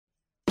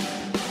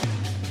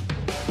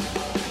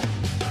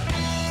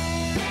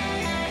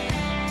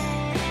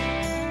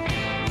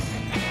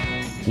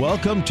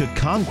Welcome to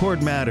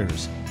Concord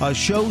Matters, a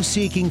show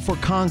seeking for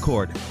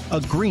concord,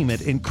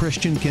 agreement in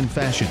Christian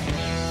confession.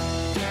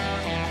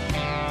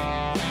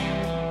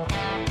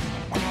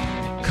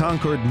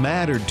 Concord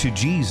mattered to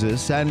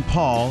Jesus and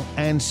Paul,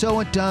 and so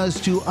it does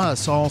to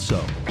us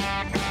also.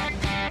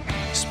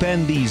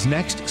 Spend these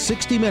next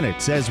 60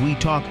 minutes as we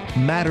talk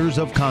matters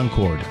of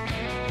Concord.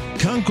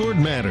 Concord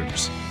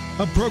Matters,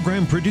 a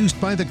program produced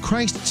by the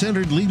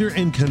Christ-centered leader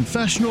in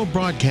confessional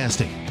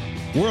broadcasting.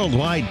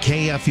 Worldwide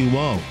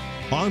KFUO.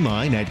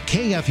 Online at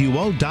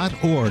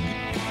kfuo.org.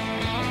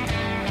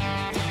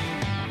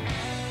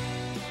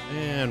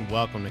 And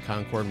welcome to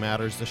Concord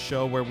Matters, the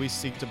show where we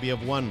seek to be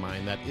of one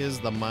mind, that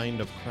is the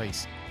mind of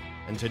Christ.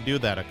 And to do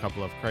that, a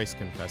couple of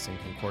Christ-confessing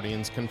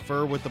Concordians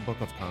confer with the Book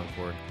of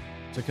Concord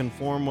to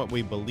conform what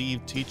we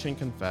believe, teach, and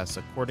confess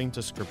according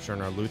to Scripture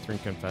in our Lutheran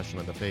Confession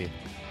of the Faith.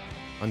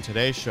 On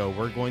today's show,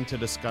 we're going to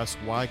discuss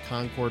why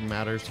Concord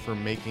matters for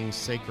making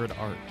sacred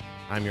art.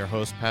 I'm your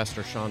host,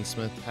 Pastor Sean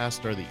Smith,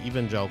 pastor of the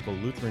Evangelical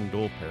Lutheran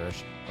Dual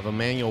Parish of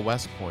Emmanuel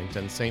West Point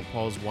and St.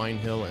 Paul's Wine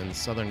Hill in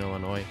Southern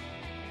Illinois.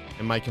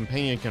 And my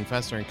companion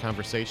confessor in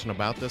conversation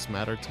about this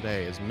matter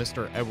today is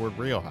Mr. Edward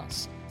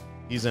Riojas.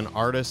 He's an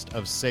artist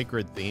of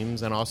sacred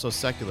themes and also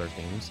secular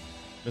themes.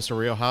 Mr.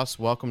 Riojas,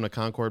 welcome to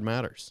Concord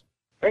Matters.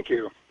 Thank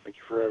you. Thank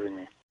you for having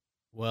me.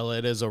 Well,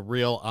 it is a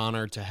real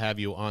honor to have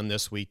you on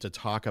this week to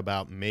talk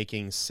about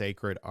making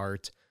sacred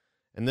art.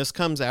 And this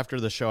comes after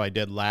the show I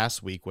did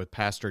last week with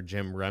Pastor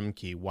Jim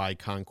Remke, Why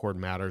Concord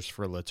Matters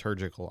for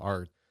Liturgical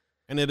Art.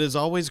 And it is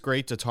always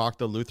great to talk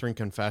the Lutheran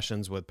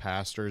confessions with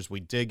pastors.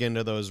 We dig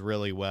into those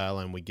really well,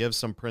 and we give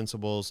some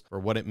principles for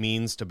what it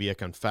means to be a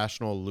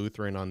confessional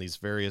Lutheran on these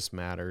various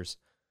matters.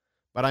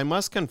 But I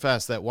must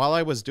confess that while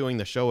I was doing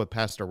the show with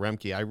Pastor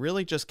Remke, I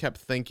really just kept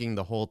thinking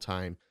the whole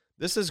time,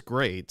 this is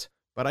great,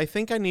 but I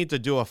think I need to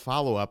do a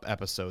follow-up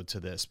episode to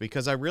this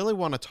because I really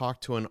want to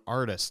talk to an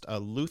artist, a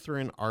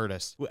Lutheran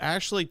artist, who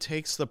actually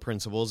takes the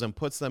principles and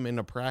puts them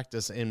into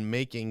practice in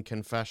making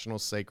confessional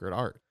sacred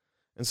art.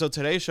 And so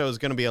today's show is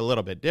going to be a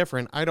little bit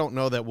different. I don't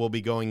know that we'll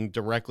be going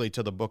directly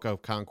to the Book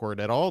of Concord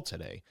at all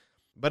today.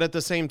 But at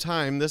the same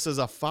time, this is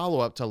a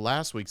follow-up to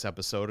last week's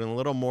episode and a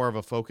little more of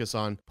a focus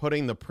on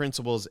putting the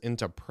principles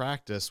into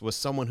practice with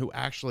someone who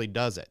actually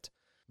does it.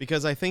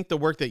 Because I think the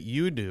work that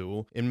you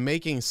do in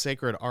making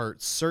sacred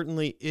art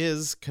certainly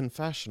is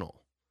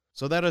confessional.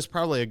 So that is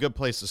probably a good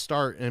place to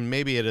start, and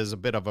maybe it is a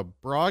bit of a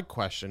broad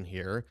question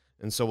here,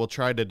 and so we'll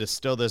try to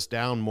distill this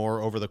down more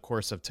over the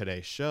course of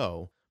today's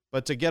show.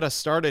 But to get us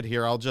started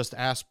here, I'll just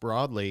ask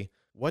broadly,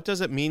 what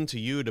does it mean to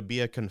you to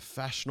be a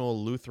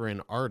confessional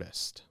Lutheran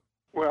artist?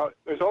 Well,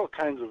 there's all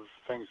kinds of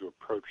things to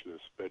approach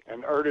this, but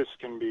an artist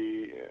can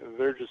be,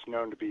 they're just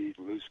known to be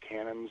loose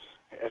cannons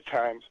at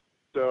times.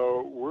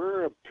 So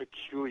we're a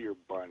peculiar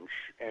bunch,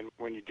 and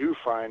when you do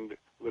find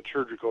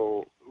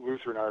liturgical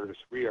Lutheran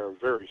artists, we are a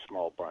very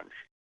small bunch.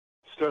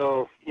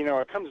 So,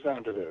 it comes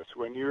down to this.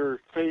 When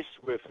you're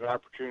faced with an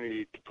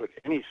opportunity to put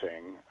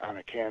anything on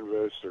a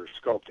canvas or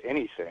sculpt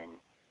anything,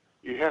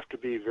 you have to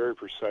be very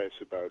precise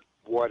about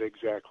what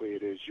exactly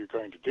it is you're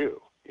going to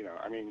do.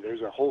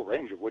 There's a whole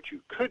range of what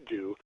you could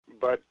do,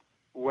 but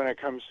when it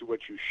comes to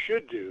what you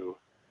should do,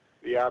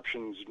 the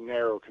options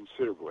narrow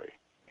considerably.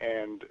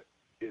 And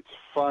it's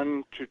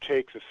fun to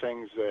take the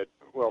things that,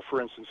 well,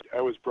 for instance, I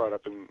was brought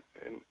up in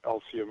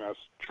LCMS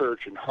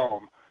church and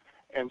home,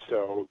 and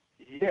so,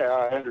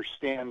 I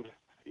understand,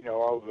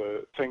 all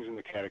the things in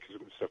the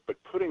catechism and stuff, but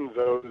putting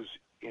those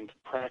into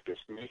practice,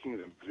 making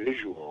them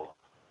visual,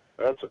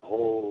 that's a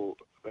whole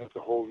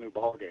new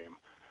ballgame.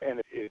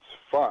 And it's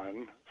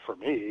fun for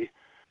me,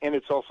 and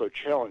it's also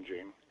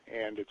challenging,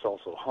 and it's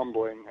also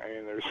humbling.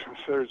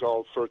 There's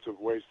all sorts of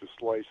ways to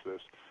slice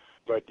this,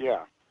 but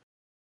yeah.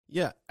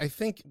 Yeah, I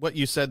think what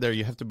you said there,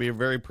 you have to be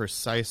very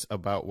precise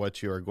about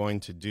what you are going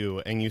to do.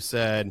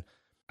 And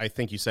I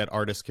think you said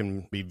artists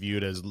can be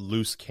viewed as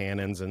loose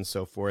cannons and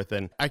so forth.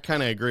 And I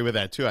kind of agree with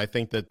that too. I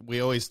think that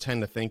we always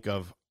tend to think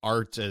of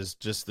art as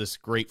just this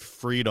great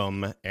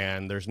freedom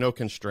and there's no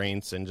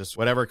constraints and just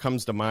whatever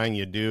comes to mind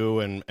you do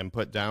and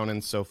put down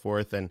and so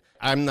forth. And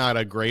I'm not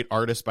a great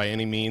artist by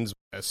any means,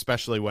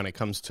 especially when it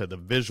comes to the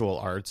visual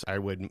arts. I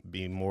would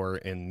be more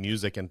in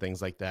music and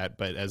things like that.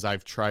 But as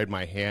I've tried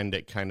my hand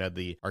at kind of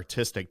the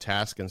artistic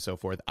task and so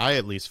forth, I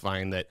at least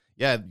find that,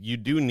 you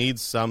do need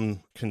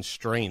some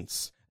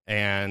constraints.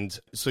 And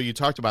so you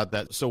talked about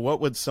that. So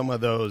what would some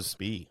of those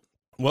be?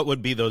 What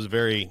would be those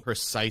very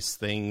precise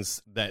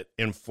things that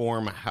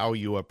inform how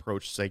you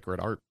approach sacred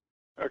art?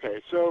 Okay,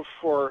 so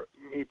for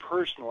me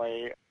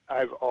personally,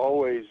 I've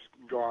always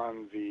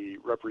gone the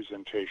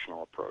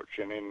representational approach.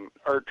 And in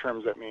art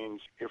terms, that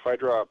means if I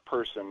draw a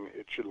person,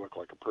 it should look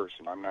like a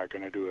person. I'm not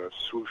going to do a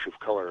swoosh of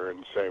color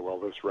and say, well,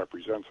 this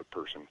represents a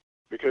person.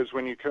 Because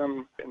when you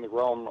come in the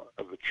realm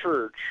of the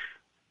church,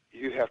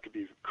 you have to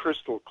be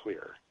crystal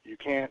clear. You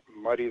can't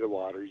muddy the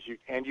waters.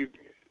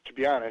 To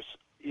be honest,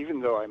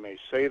 even though I may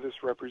say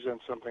this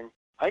represents something,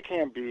 I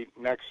can't be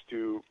next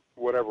to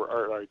whatever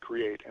art I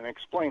create and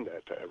explain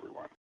that to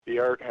everyone. The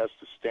art has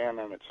to stand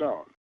on its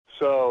own.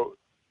 So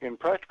in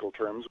practical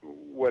terms,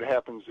 what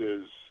happens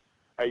is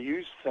I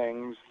use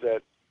things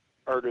that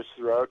artists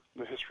throughout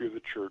the history of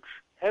the church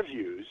have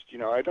used.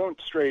 I don't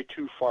stray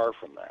too far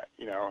from that.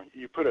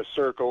 You put a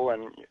circle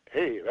and,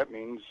 hey, that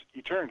means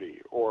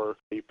eternity. Or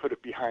you put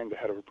it behind the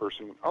head of a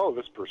person, oh,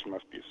 this person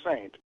must be a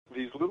saint.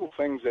 These little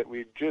things that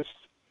we just,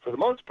 for the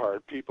most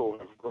part, people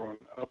have grown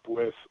up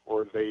with,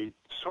 or they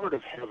sort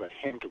of have a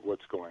hint of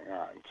what's going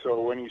on. So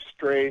when you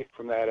stray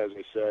from that, as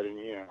I said, and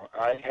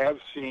I have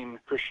seen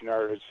Christian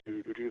artists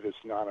who do this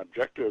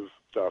non-objective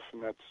stuff,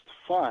 and that's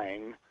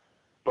fine,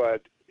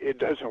 but it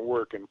doesn't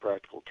work in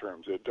practical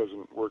terms. It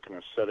doesn't work in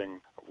a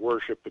setting of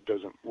worship. It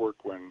doesn't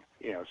work when,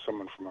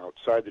 someone from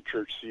outside the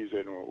church sees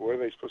it, and what are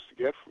they supposed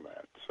to get from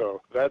that?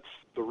 So that's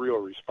the real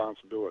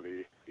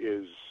responsibility,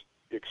 is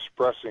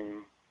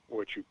expressing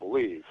what you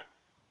believe.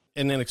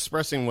 And in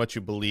expressing what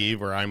you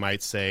believe, or I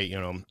might say,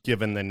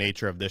 given the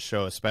nature of this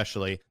show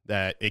especially,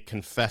 that it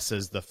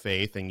confesses the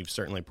faith, and you've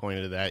certainly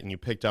pointed to that, and you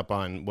picked up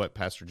on what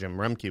Pastor Jim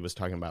Remke was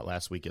talking about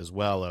last week as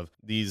well, of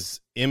these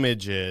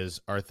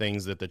images are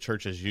things that the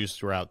church has used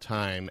throughout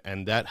time,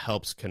 and that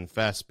helps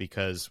confess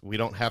because we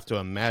don't have to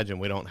imagine,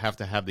 we don't have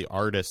to have the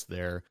artist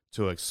there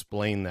to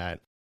explain that.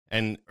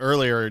 And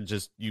earlier,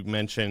 you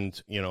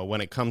mentioned, when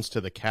it comes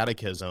to the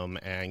catechism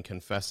and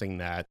confessing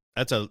that,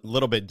 that's a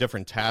little bit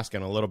different task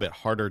and a little bit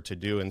harder to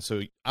do. And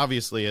so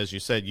obviously, as you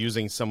said,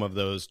 using some of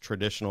those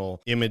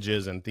traditional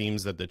images and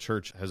themes that the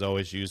church has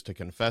always used to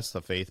confess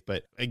the faith.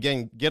 But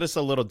again, get us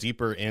a little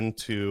deeper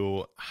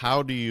into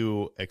how do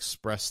you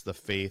express the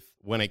faith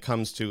when it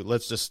comes to,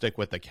 let's just stick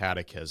with the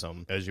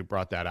catechism, as you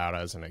brought that out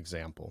as an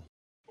example.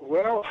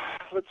 Well,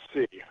 let's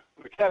see.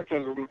 The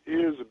catechism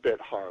is a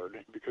bit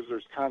hard because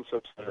there's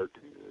concepts that are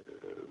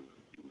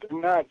they're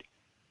not,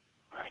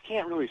 I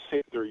can't really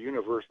say they're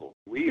universal.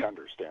 We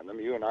understand them,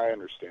 you and I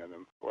understand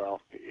them, well,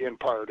 in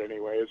part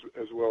anyway,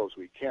 as well as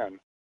we can.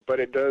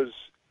 But it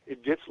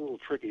gets a little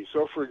tricky.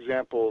 So, for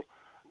example,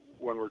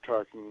 when we're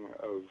talking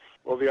of,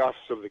 the office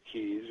of the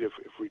keys, if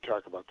we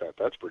talk about that,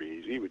 that's pretty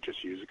easy. We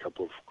just use a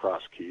couple of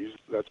cross keys.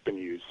 That's been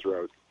used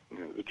throughout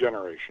the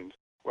generations.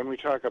 When we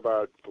talk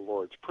about the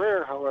Lord's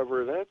Prayer,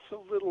 however, that's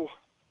a little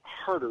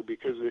harder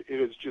because it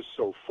is just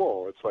so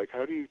full. It's like,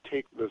 how do you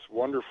take this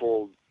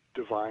wonderful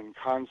divine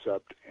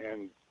concept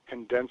and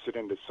condense it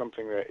into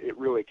something that it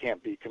really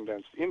can't be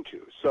condensed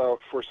into? So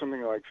for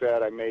something like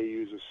that, I may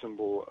use a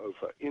symbol of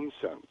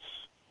incense,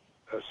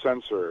 a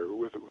censer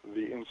with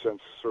the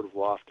incense sort of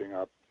lofting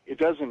up. It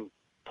doesn't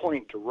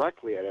point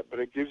directly at it, but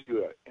it gives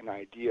you an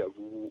idea of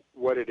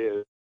what it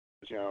is.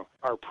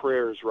 Our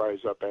prayers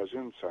rise up as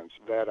incense,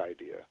 that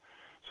idea.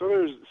 So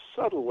there's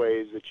subtle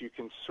ways that you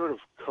can sort of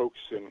coax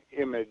an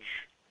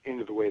image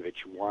into the way that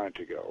you want it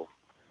to go.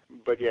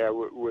 But yeah,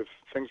 with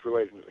things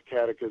related to the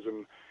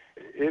catechism,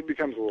 it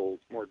becomes a little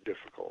more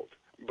difficult.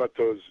 But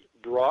those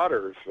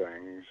broader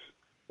things,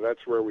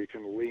 that's where we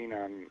can lean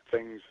on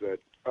things that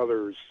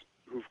others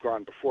who've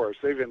gone before us,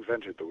 they've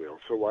invented the wheel.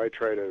 So why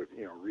try to,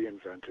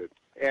 reinvent it?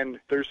 And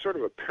there's sort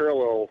of a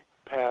parallel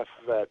path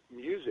that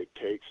music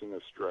takes in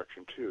this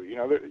direction too.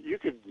 You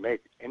could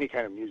make any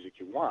kind of music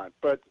you want,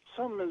 but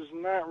some is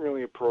not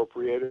really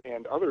appropriate,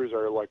 and others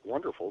are like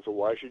wonderful. So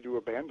why should you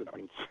abandon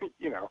them?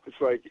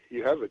 It's like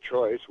you have a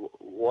choice.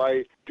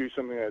 Why do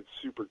something that's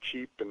super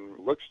cheap and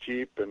looks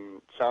cheap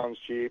and sounds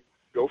cheap?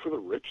 Go for the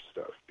rich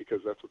stuff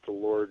because that's what the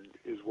Lord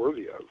is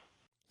worthy of.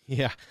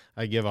 Yeah,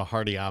 I give a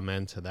hearty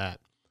amen to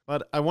that.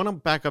 But I want to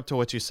back up to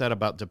what you said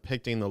about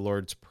depicting the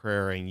Lord's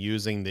Prayer and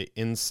using the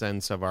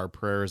incense of our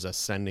prayers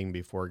ascending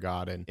before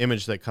God, an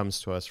image that comes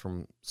to us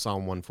from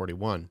Psalm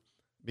 141.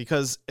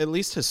 Because at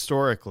least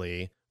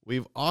historically,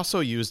 we've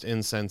also used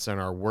incense in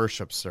our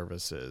worship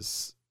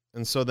services.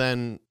 And so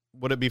then,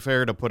 would it be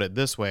fair to put it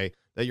this way,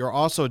 that you're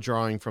also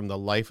drawing from the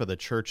life of the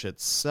church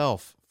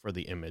itself for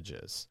the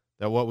images?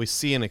 That what we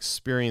see and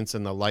experience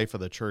in the life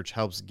of the church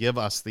helps give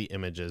us the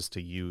images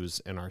to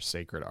use in our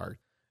sacred art.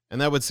 And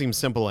that would seem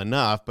simple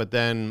enough, but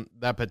then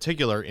that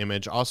particular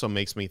image also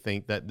makes me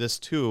think that this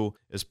too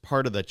is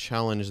part of the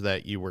challenge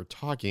that you were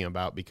talking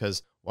about,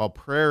 because while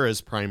prayer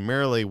is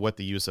primarily what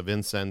the use of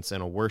incense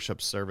in a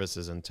worship service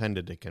is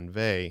intended to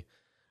convey,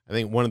 I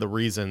think one of the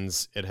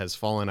reasons it has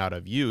fallen out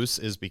of use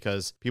is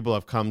because people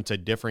have come to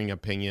differing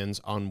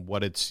opinions on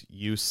what its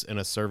use in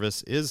a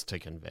service is to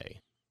convey.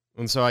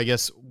 And so I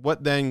guess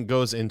what then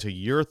goes into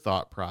your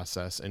thought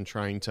process in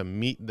trying to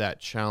meet that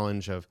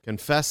challenge of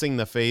confessing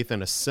the faith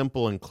in a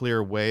simple and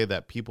clear way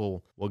that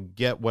people will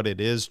get what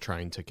it is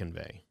trying to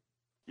convey?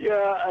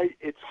 Yeah,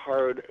 it's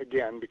hard,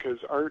 again, because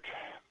art,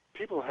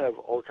 people have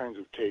all kinds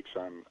of takes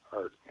on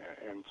art,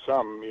 and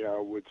some,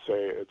 would say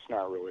it's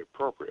not really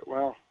appropriate.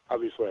 Well,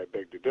 obviously I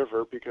beg to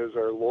differ because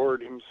our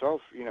Lord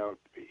himself,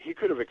 he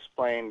could have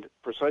explained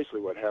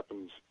precisely what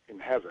happens in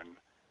heaven,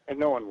 and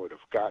no one would have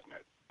gotten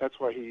it. That's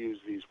why he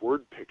used these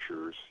word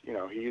pictures.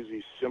 He used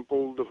these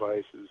simple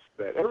devices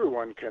that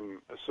everyone can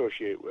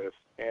associate with.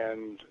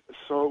 And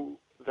so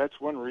that's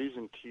one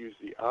reason to use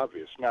the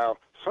obvious. Now,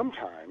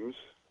 sometimes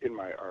in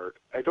my art,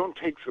 I don't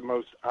take the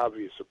most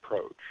obvious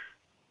approach.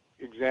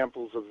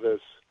 Examples of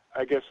this,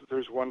 I guess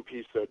there's one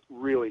piece that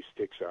really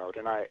sticks out,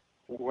 and I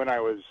when I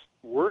was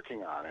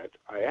working on it,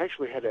 I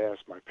actually had to ask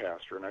my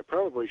pastor, and I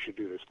probably should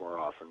do this more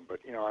often, but,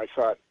 I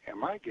thought,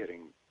 am I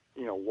getting,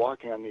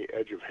 walking on the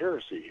edge of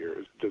heresy here?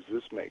 Does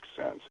this make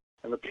sense?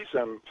 And the piece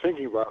I'm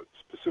thinking about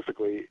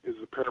specifically is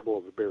the parable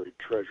of the buried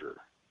treasure,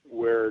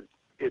 where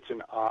it's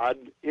an odd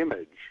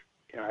image.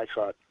 And I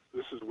thought,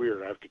 this is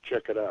weird. I have to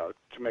check it out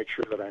to make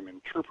sure that I'm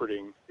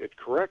interpreting it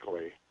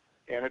correctly.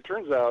 And it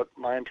turns out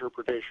my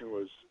interpretation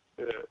was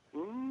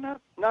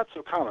not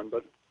so common,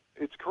 but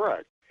it's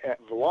correct. And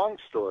the long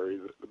story,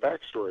 the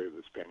backstory of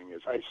this painting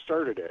is I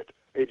started it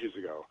ages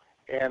ago,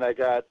 and I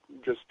got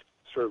just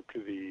sort of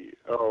to the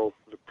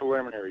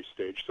preliminary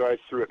stage. So I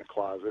threw it in a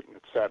closet, and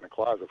it sat in a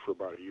closet for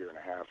about a year and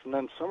a half. And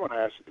then someone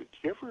asked, did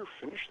you ever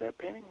finish that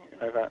painting?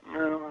 And I thought,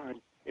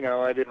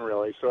 no, I didn't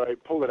really. So I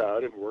pulled it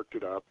out and worked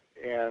it up,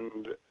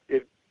 and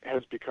it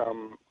has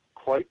become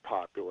quite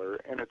popular.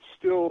 And it's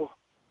still,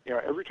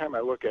 every time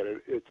I look at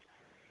it,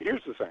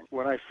 here's the thing.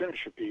 When I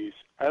finish a piece,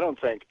 I don't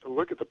think,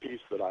 look at the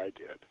piece that I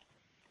did.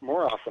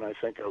 More often I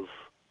think of,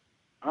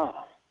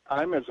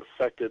 I'm as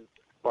affected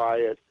by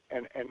it,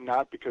 and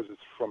not because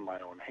it's from my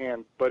own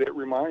hand, but it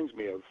reminds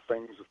me of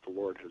things that the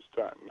Lord has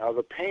done. Now,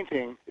 the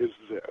painting is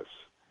this,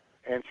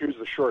 and here's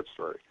the short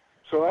story.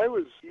 So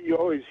you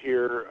always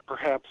hear,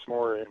 perhaps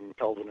more in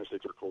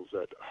Calvinistic circles,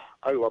 that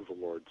I love the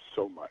Lord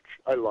so much.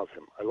 I love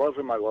him. I love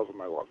him. I love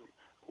him. I love him.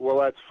 Well,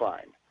 that's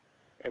fine.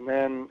 And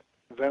then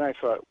I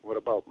thought, what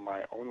about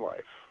my own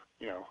life?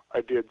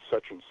 I did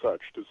such and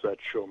such. Does that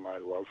show my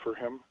love for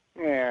him?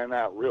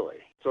 Not really.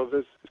 So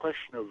this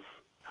question of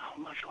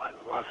how much do I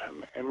love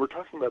him? And we're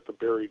talking about the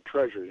buried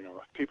treasure.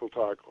 People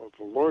talk,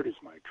 the Lord is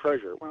my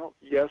treasure. Well,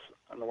 yes,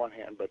 on the one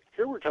hand, but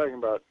here we're talking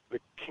about the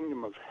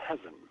kingdom of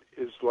heaven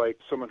is like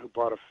someone who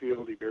bought a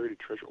field, he buried a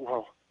treasure.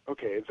 Well,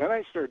 okay, then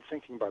I started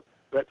thinking about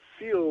that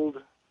field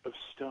of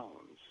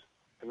stones.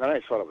 And then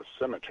I thought of a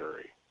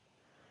cemetery.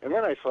 And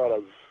then I thought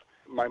of,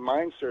 my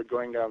mind started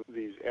going down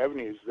these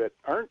avenues that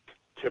aren't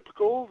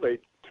typical.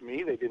 To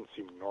me, they didn't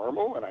seem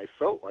normal, and I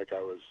felt like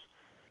I was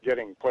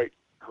getting quite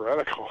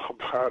heretical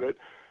about it.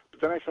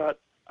 But then I thought,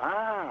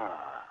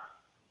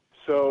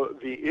 so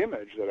the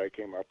image that I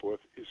came up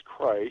with is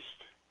Christ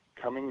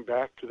coming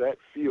back to that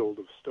field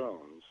of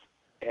stones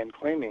and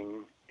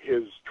claiming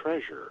his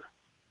treasure.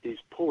 He's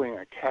pulling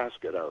a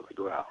casket out of the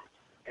ground.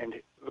 And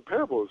the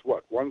parable is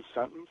what, one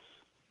sentence?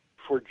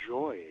 For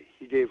joy,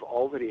 he gave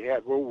all that he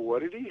had. Well,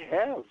 what did he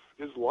have?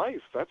 His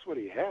life. That's what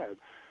he had.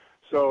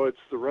 So it's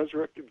the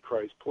resurrected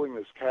Christ pulling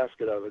this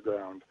casket out of the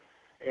ground.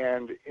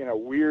 And in a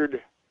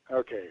weird,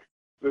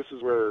 this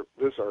is where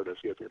this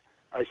artist gets it.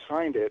 I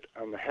signed it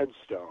on the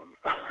headstone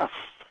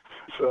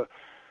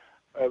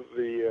of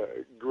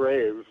the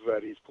grave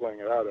that he's pulling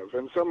it out of.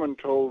 And someone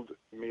told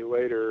me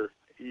later,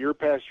 you're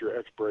past your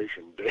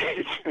expiration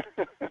date.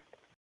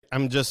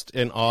 I'm just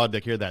in awe to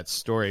hear that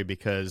story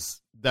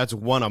because that's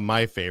one of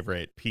my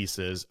favorite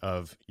pieces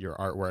of your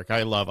artwork.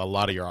 I love a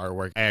lot of your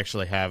artwork. I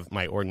actually have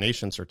my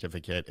ordination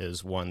certificate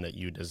is one that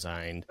you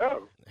designed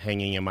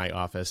hanging in my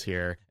office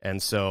here.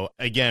 And so,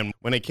 again,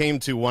 when it came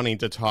to wanting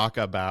to talk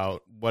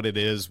about what it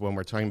is when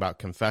we're talking about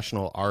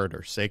confessional art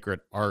or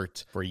sacred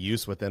art for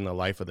use within the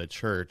life of the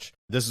church,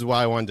 this is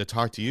why I wanted to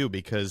talk to you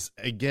because,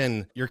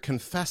 again, you're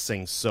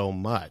confessing so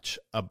much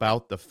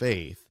about the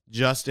faith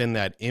just in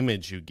that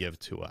image you give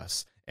to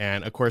us.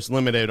 And, of course,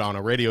 limited on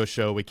a radio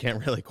show, we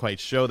can't really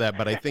quite show that.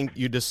 But I think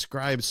you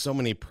describe so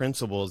many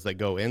principles that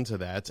go into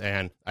that.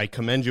 And I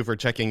commend you for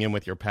checking in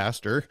with your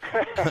pastor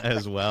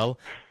as well.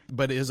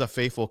 But it is a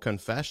faithful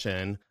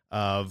confession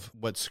of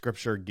what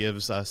Scripture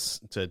gives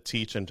us to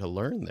teach and to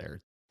learn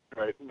there.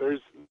 Right.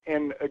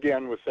 And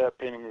again, with that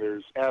painting,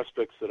 there's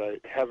aspects that I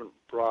haven't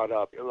brought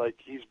up. Like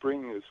he's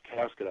bringing this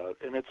casket out,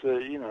 and it's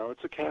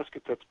a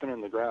casket that's been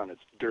in the ground.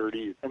 It's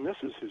dirty, and this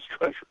is his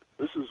treasure.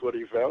 This is what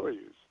he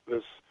values.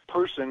 This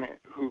person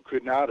who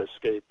could not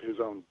escape his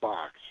own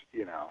box.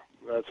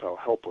 That's how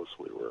helpless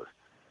we were.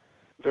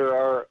 There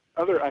are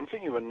I'm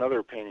thinking of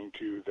another painting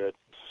too that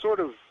sort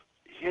of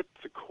hit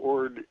the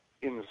chord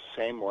in the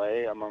same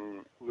way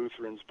among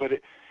Lutherans, but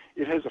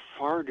it has a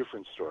far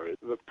different story.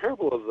 The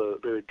parable of the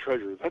buried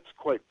treasure, that's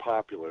quite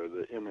popular,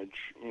 the image.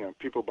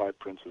 People buy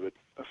prints of it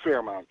a fair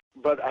amount.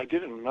 But I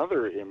did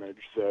another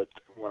image that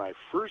when I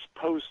first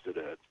posted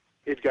it,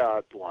 it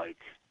got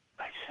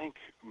I think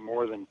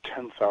more than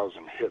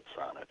 10,000 hits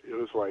on it. It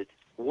was like,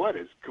 what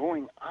is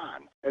going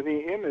on? And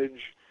the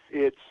image,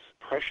 it's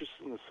precious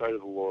in the sight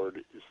of the Lord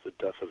is the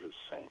death of his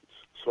saints.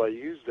 So I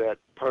used that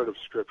part of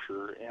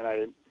Scripture, and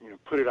I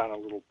put it on a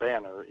little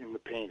banner in the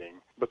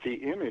painting. But the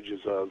image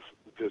is of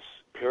this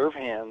pair of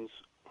hands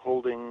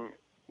holding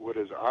what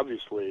is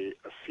obviously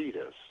a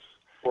fetus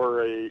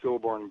or a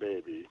stillborn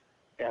baby,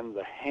 and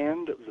the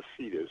hand of the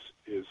fetus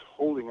is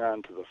holding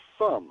on to the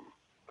thumb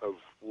of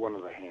one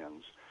of the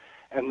hands,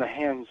 and the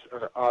hands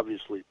are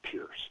obviously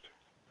pierced.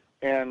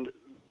 And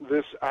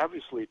this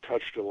obviously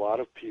touched a lot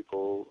of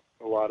people,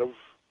 a lot of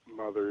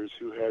mothers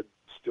who had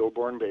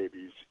stillborn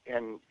babies,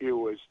 and it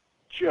was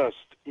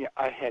just,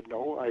 I had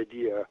no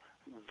idea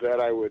that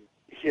I would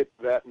hit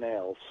that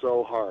nail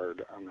so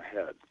hard on the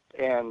head.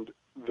 And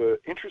the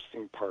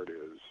interesting part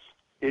is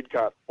it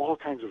got all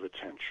kinds of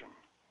attention,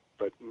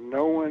 but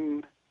no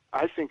one,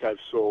 I think I've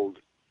sold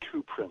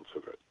 2 prints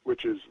of it,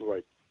 which is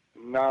like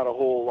not a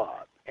whole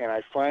lot. And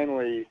I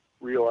finally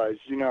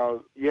realized,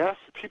 yes,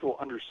 people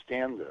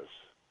understand this,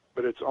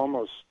 but it's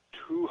almost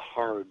too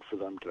hard for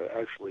them to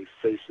actually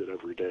face it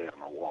every day on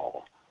the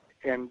wall.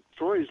 And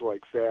stories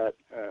like that,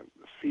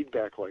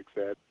 feedback like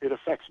that, it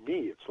affects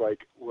me. It's like,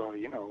 well,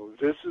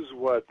 this is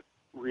what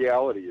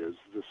reality is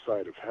this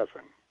side of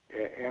heaven.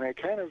 And it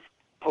kind of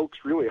pokes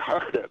really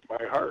hard at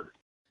my heart.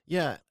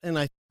 Yeah,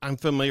 and I'm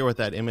familiar with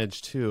that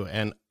image too,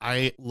 and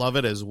I love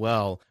it as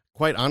well.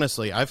 Quite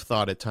honestly, I've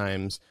thought at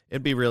times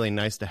it'd be really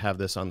nice to have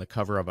this on the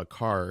cover of a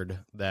card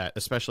that,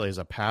 especially as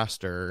a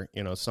pastor,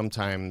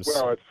 sometimes...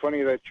 Well, it's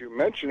funny that you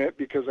mention it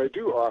because I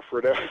do offer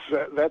it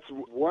as that's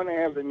one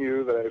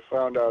avenue that I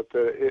found out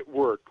that it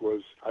worked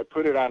was I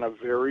put it on a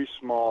very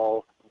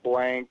small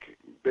blank,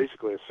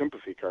 basically a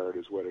sympathy card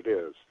is what it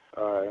is.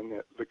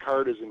 And the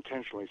card is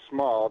intentionally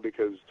small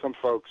because some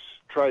folks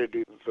try to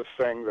do the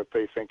thing that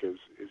they think is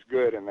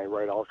good and they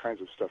write all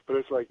kinds of stuff. But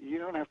it's like, you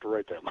don't have to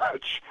write that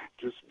much.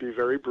 Just be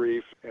very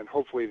brief and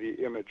hopefully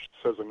the image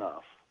says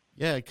enough.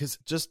 Yeah, because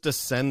just to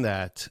send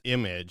that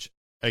image,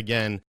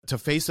 again, to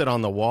face it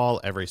on the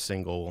wall every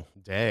single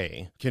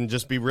day can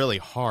just be really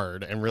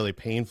hard and really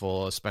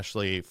painful,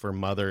 especially for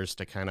mothers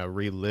to kind of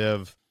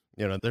relive.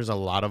 There's a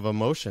lot of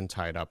emotion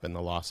tied up in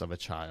the loss of a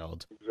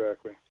child.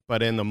 Exactly.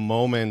 But in the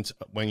moment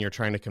when you're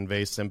trying to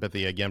convey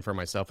sympathy, again, for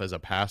myself as a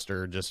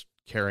pastor, just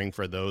caring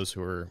for those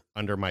who are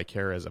under my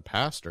care as a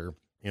pastor,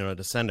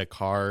 to send a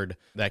card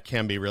that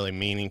can be really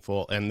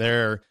meaningful. And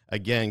there,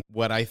 again,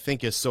 what I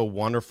think is so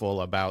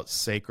wonderful about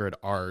sacred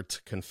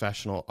art,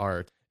 confessional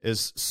art,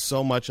 is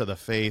so much of the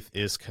faith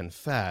is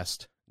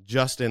confessed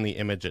just in the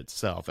image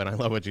itself. And I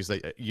love what you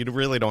say. You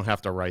really don't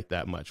have to write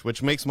that much,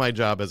 which makes my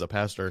job as a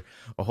pastor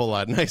a whole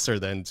lot nicer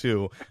then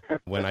too,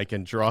 when I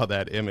can draw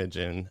that image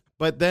in.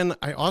 But then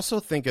I also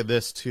think of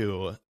this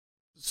too.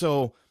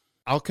 So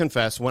I'll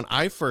confess, when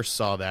I first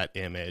saw that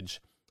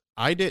image,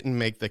 I didn't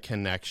make the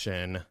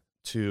connection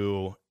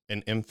to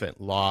an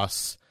infant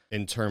loss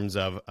in terms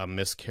of a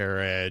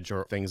miscarriage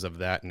or things of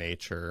that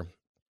nature.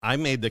 I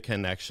made the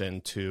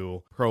connection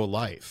to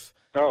pro-life.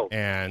 Oh.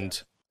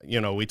 And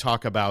we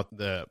talk about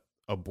the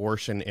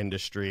abortion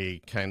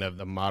industry, kind of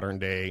the modern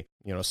day,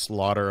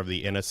 slaughter of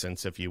the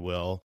innocents, if you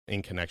will,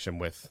 in connection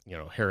with,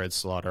 Herod's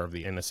slaughter of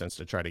the innocents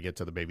to try to get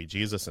to the baby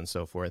Jesus and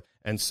so forth.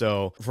 And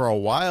so for a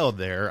while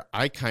there,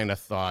 I kind of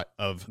thought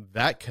of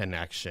that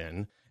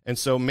connection. And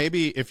so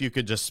maybe if you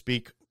could just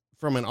speak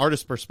from an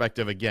artist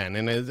perspective again,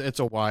 and it's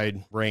a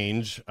wide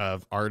range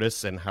of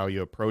artists and how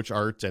you approach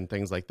art and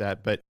things like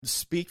that, but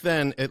speak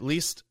then at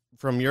least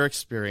from your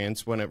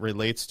experience when it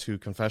relates to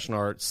confessional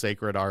art,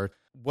 sacred art.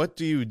 What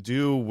do you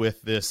do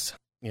with this?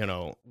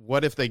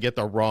 What if they get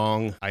the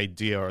wrong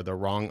idea or the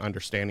wrong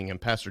understanding?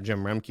 And Pastor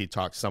Jim Remke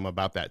talks some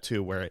about that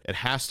too, where it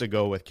has to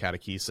go with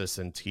catechesis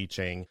and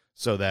teaching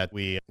so that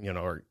we,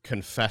 are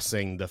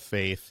confessing the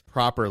faith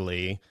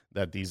properly,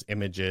 that these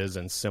images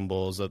and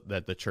symbols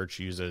that the church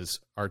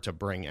uses are to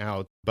bring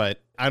out.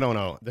 But I don't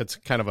know. That's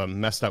kind of a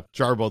messed up,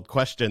 jarbled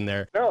question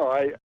there. No,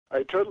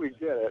 I totally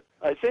get it.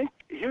 I think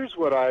here's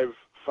what I've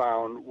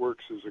found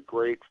works as a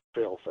great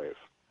fail-safe.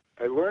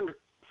 I learned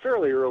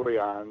fairly early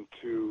on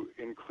to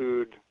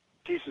include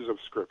pieces of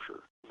Scripture,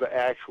 the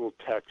actual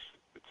text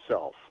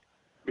itself,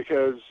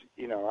 because,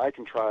 I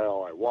can try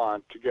all I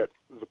want to get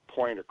the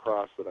point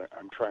across that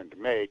I'm trying to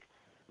make,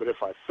 but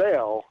if I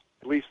fail,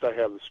 at least I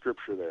have the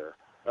Scripture there.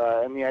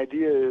 And the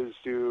idea is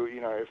to,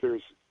 if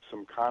there's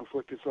some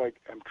conflict, it's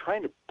like I'm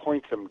trying to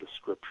point them to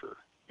Scripture.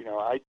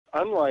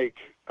 Unlike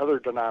other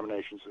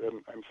denominations,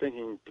 I'm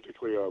thinking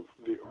particularly of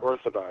the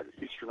Orthodox,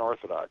 Eastern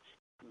Orthodox,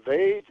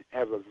 they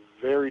have a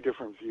very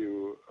different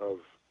view of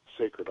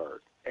sacred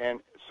art,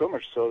 and so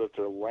much so that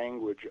their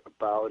language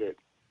about it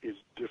is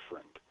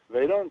different.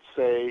 They don't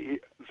say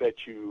that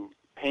you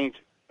paint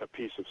a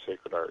piece of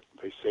sacred art.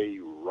 They say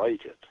you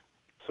write it.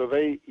 So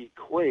they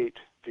equate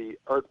the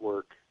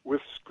artwork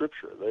with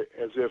Scripture,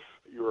 as if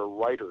you're a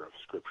writer of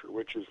Scripture,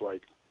 which is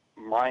like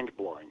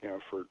mind-blowing,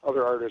 for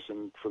other artists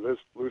and for this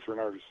Lutheran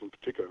artist in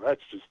particular.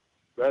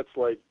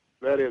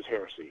 That is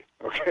heresy,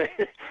 okay?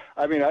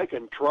 I mean, I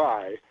can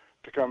try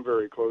to come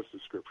very close to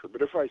Scripture,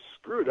 but if I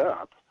screwed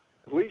up,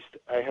 at least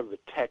I have the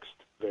text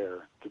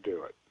there to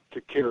do it,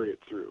 to carry it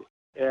through.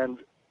 And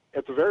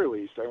at the very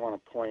least, I want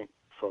to point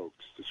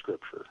folks to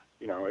Scripture.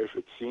 If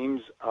it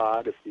seems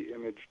odd, if the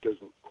image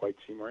doesn't quite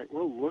seem right,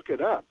 well, look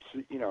it up.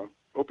 So,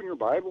 open your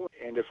Bible,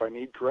 and if I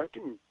need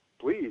correcting,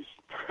 please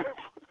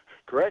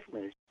correct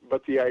me.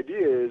 But the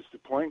idea is to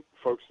point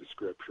folks to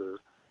Scripture,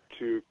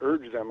 to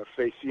urge them if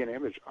they see an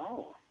image,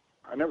 oh,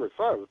 I never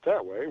thought of it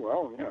that way.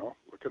 Well,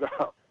 look it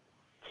up.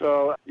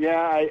 So,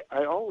 yeah,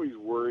 I always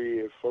worry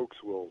if folks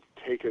will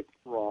take it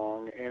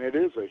wrong, and it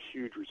is a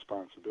huge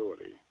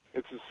responsibility.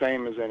 It's the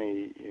same as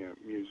any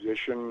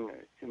musician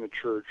in the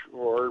church,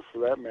 or for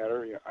that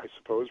matter, I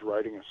suppose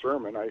writing a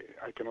sermon. I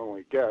can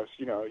only guess.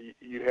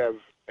 You have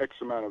X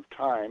amount of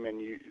time, and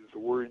the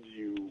words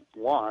you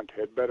want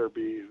had better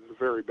be the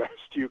very best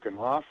you can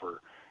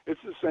offer.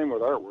 It's the same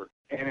with artwork.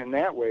 And in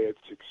that way, it's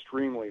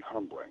extremely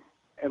humbling.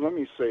 And let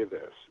me say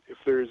this. If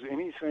there's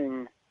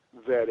anything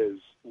that is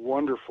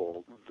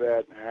wonderful,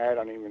 that I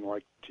don't even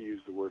like to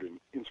use the word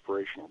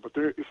inspirational, but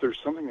if there's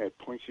something that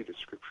points you to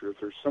Scripture, if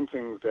there's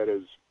something that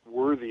is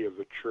worthy of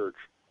the church,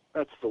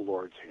 that's the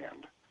Lord's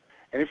hand.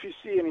 And if you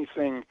see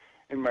anything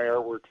in my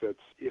artwork that's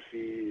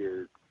iffy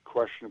or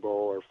questionable,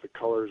 or if the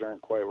colors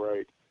aren't quite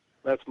right,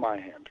 that's my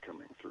hand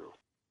coming through.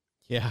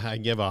 Yeah, I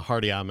give a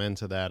hearty amen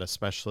to that,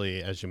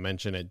 especially as you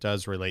mentioned, it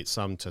does relate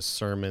some to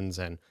sermons,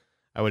 and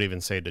I would even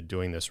say to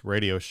doing this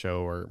radio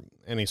show or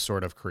any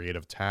sort of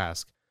creative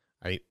task.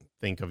 I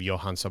think of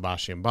Johann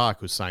Sebastian Bach,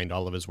 who signed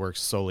all of his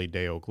works Soli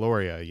Deo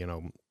Gloria,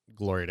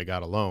 glory to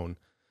God alone.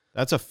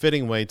 That's a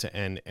fitting way to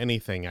end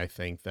anything, I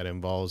think, that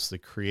involves the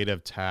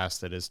creative task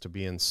that is to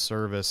be in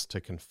service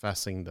to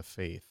confessing the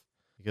faith.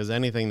 Because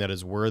anything that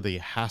is worthy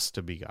has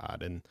to be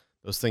God, and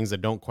those things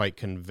that don't quite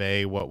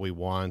convey what we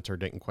want or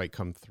didn't quite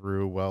come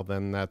through, well,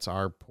 then that's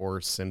our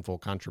poor, sinful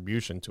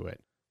contribution to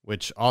it.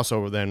 Which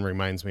also then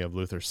reminds me of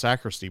Luther's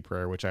sacristy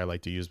prayer, which I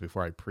like to use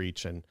before I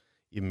preach, and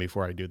even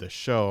before I do the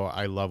show.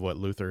 I love what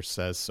Luther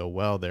says so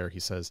well there. He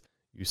says,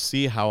 "You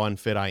see how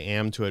unfit I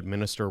am to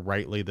administer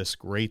rightly this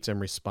great and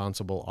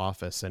responsible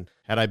office, and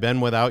had I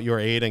been without your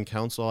aid and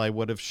counsel, I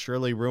would have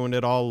surely ruined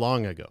it all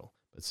long ago.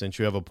 But since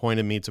you have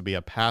appointed me to be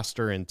a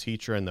pastor and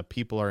teacher, and the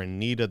people are in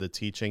need of the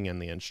teaching and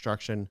the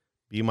instruction,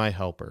 be my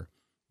helper.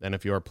 Then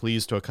if you are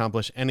pleased to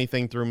accomplish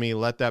anything through me,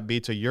 let that be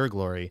to your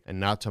glory and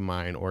not to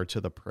mine or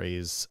to the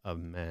praise of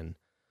men."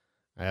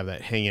 I have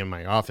that hanging in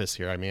my office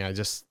here. I mean, I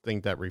just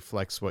think that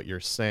reflects what you're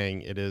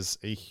saying. It is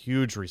a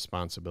huge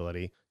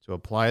responsibility to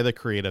apply the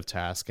creative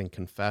task and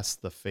confess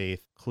the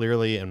faith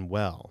clearly and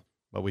well,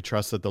 but we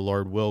trust that the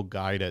Lord will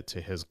guide it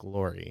to his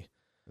glory.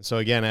 And so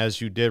again,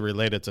 as you did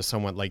relate it to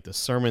somewhat like the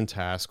sermon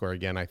task, or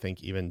again, I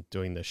think even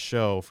doing the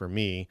show for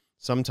me,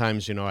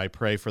 sometimes, I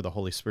pray for the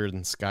Holy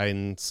Spirit's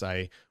guidance.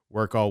 I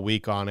work all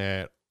week on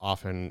it,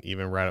 often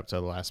even right up to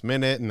the last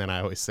minute, and then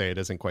I always say it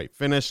isn't quite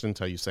finished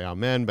until you say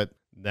amen, but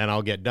then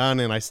I'll get done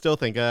and I still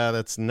think,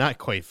 that's not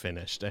quite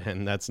finished,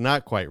 and that's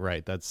not quite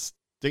right. That's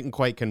didn't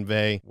quite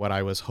convey what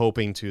I was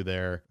hoping to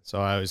there.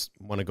 So I always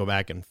want to go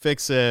back and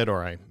fix it,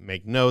 or I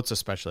make notes,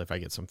 especially if I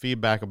get some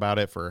feedback about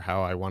it for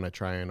how I want to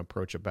try and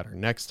approach it better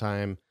next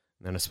time.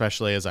 And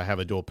especially as I have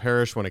a dual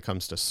parish when it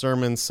comes to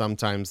sermons,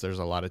 sometimes there's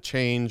a lot of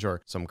change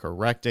or some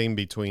correcting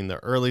between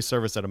the early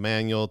service at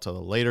Emmanuel to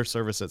the later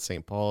service at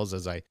St. Paul's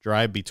as I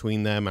drive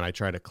between them and I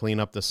try to clean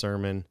up the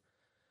sermon.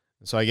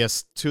 So I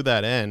guess to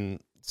that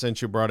end,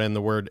 since you brought in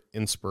the word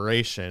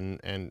inspiration,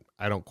 and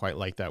I don't quite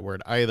like that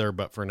word either,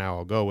 but for now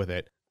I'll go with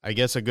it. I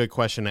guess a good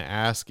question to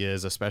ask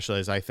is, especially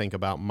as I think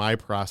about my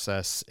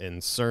process in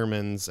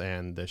sermons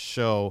and the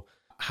show,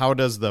 how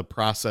does the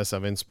process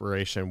of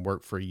inspiration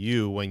work for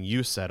you when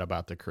you set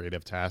about the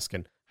creative task,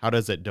 and how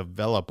does it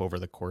develop over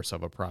the course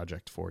of a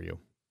project for you?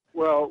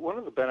 Well, one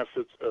of the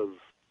benefits of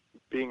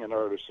being an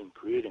artist and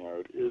creating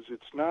art is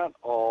it's not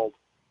all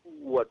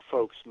what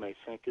folks may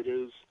think it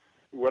is.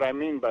 What I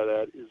mean by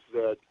that is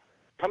that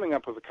coming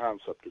up with a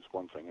concept is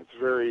one thing. It's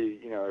very,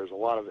 there's a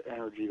lot of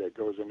energy that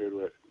goes into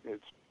it.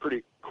 It's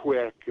pretty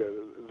quick.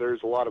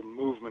 There's a lot of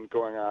movement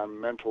going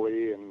on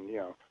mentally and,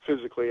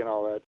 physically and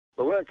all that.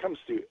 But when it comes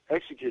to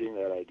executing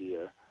that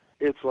idea,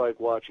 it's like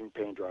watching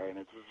paint dry, and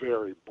it's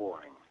very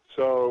boring.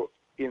 So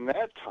in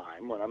that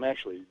time, when I'm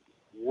actually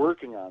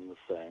working on the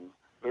thing,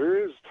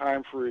 there is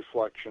time for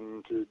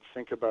reflection, to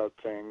think about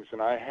things.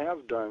 And I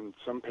have done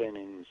some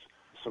paintings,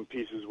 some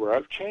pieces where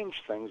I've changed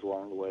things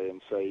along the way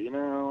and say,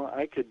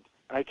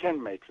 I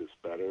can make this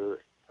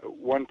better.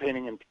 One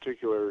painting in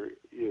particular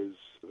is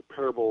the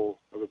parable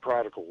of the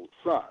prodigal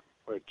son,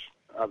 which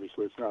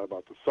obviously it's not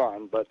about the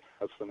son, but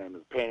that's the name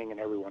of the painting, and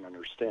everyone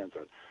understands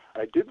it.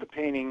 I did the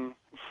painting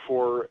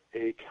for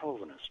a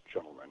Calvinist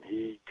gentleman.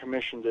 He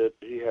commissioned it.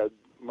 He had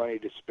money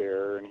to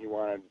spare, and he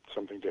wanted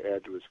something to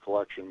add to his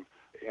collection.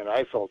 And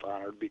I felt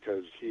honored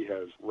because he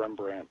has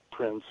Rembrandt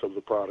prints of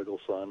the prodigal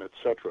son,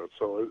 etc.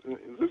 So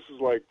this is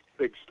like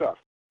big stuff.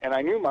 And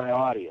I knew my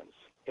audience.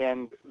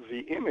 And the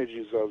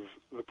images of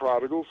the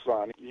prodigal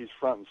son, he's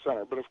front and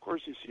center. But, of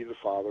course, you see the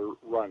father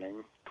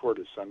running toward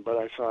his son. But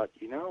I thought,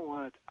 you know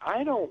what?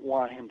 I don't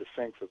want him to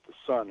think that the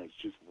son is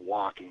just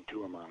walking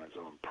to him on his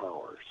own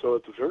power. So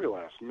at the very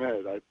last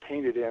minute, I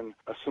painted in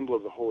a symbol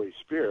of the Holy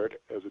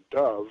Spirit as a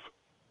dove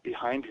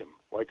behind him,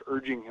 like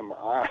urging him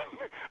on.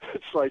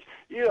 It's like,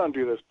 you don't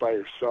do this by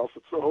yourself.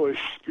 It's the Holy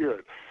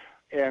Spirit.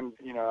 And,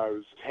 I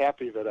was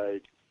happy that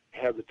I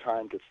had the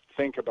time to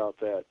think about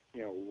that,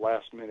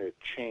 last-minute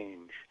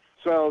change.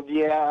 So,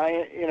 yeah,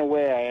 in a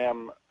way I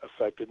am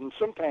affected. And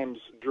sometimes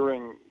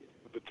during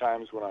the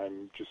times when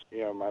I'm just,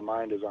 my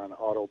mind is on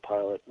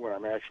autopilot, when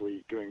I'm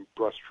actually doing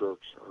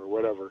brushstrokes or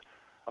whatever,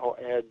 I'll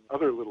add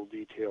other little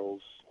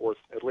details, or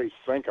at least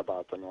think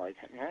about them, like,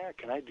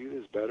 can I do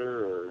this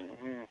better? Or,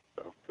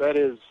 So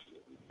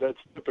that's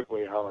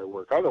typically how I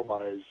work.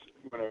 Otherwise,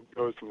 when it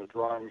goes from the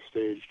drawing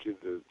stage to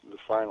the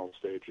final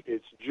stage,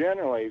 it's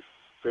generally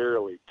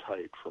fairly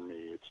tight for me.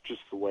 It's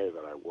just the way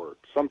that I work.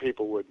 Some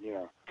people would,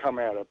 come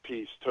at a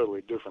piece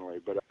totally differently,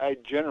 but I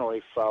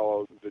generally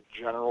follow the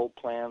general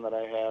plan that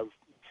I have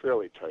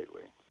fairly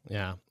tightly.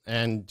 Yeah,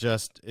 and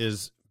just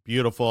is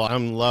beautiful.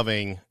 I'm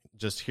loving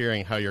just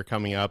hearing how you're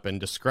coming up and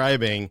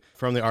describing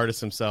from the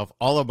artist himself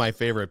all of my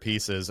favorite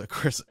pieces. Of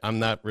course, I'm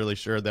not really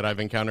sure that I've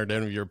encountered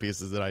any of your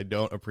pieces that I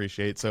don't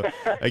appreciate. So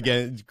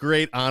again,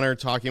 great honor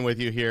talking with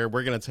you here.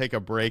 We're going to take a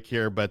break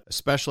here, but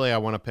especially I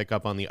want to pick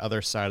up on the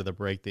other side of the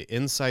break, the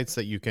insights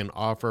that you can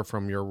offer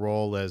from your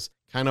role as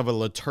kind of a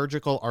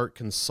liturgical art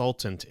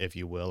consultant, if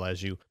you will,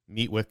 as you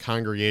meet with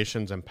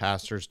congregations and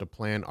pastors to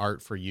plan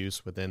art for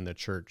use within the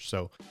church.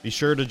 So be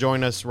sure to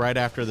join us right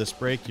after this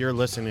break. You're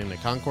listening to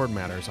Concord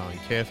Matters on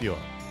KFUO.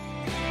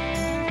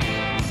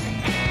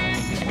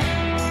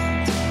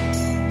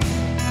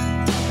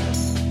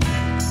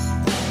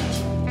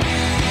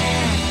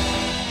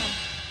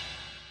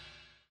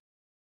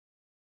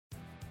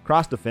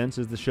 Cross Defense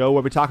is the show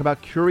where we talk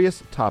about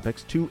curious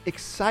topics to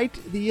excite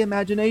the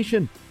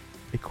imagination,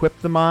 equip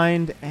the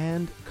mind,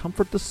 and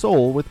comfort the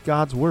soul with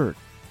God's Word.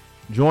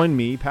 Join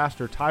me,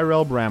 Pastor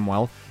Tyrell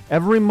Bramwell,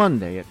 every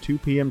Monday at 2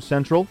 p.m.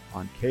 Central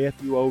on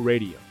KFUO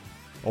Radio,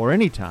 or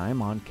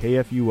anytime on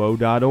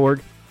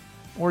KFUO.org,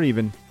 or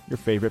even your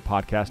favorite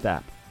podcast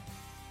app.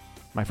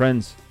 My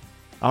friends,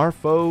 our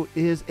foe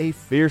is a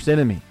fierce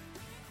enemy.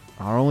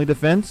 Our only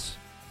defense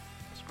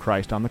is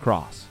Christ on the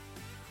cross.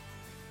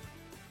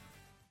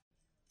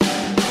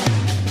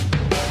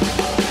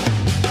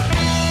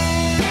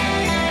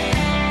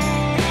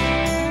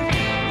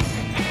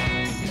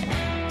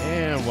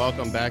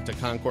 Welcome back to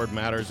Concord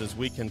Matters as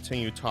we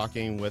continue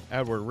talking with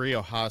Edward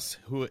Riojas,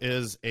 who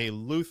is a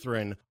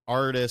Lutheran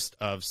artist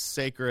of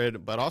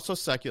sacred but also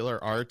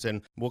secular art,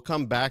 and we'll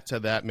come back to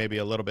that maybe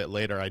a little bit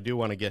later. I do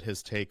want to get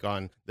his take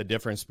on the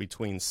difference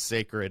between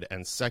sacred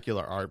and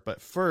secular art,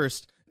 but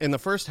first, in the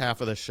first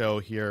half of the show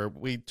here,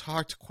 we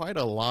talked quite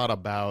a lot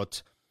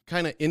about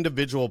kind of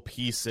individual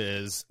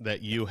pieces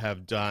that you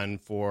have done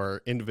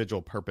for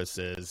individual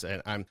purposes.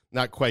 And I'm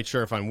not quite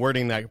sure if I'm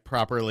wording that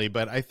properly,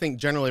 but I think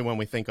generally when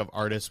we think of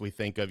artists, we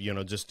think of,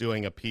 just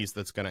doing a piece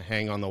that's going to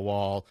hang on the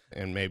wall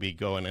and maybe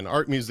go in an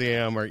art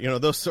museum or,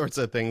 those sorts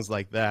of things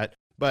like that.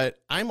 But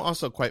I'm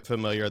also quite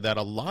familiar that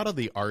a lot of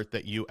the art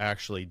that you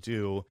actually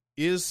do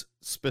is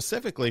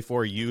specifically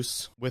for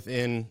use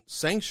within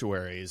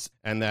sanctuaries,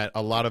 and that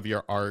a lot of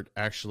your art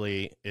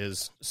actually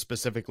is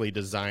specifically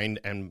designed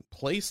and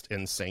placed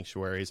in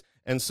sanctuaries.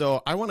 And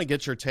so I want to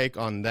get your take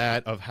on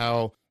that, of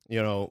how,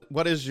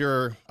 what is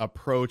your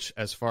approach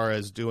as far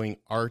as doing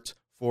art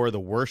for the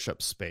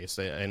worship space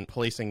and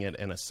placing it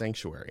in a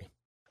sanctuary?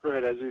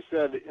 Right, as you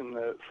said in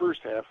the first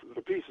half,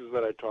 the pieces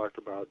that I talked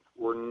about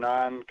were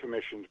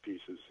non-commissioned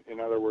pieces. In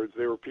other words,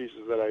 they were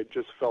pieces that I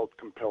just felt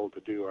compelled to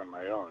do on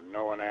my own.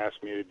 No one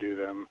asked me to do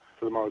them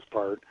for the most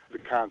part. The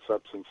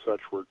concepts and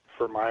such were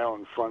for my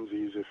own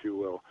funsies, if you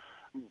will.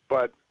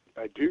 But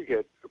I do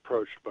get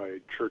approached by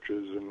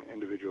churches and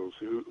individuals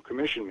who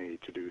commission me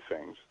to do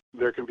things.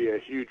 There can be a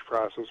huge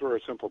process or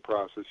a simple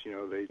process.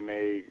 They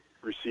may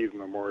receive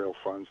memorial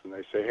funds and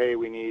they say, hey,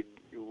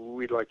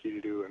 we'd like you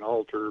to do an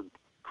altar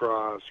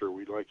cross, or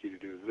we'd like you to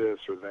do this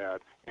or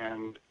that.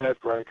 And that's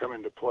where I come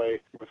into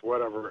play with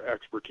whatever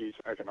expertise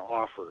I can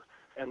offer.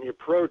 And the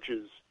approach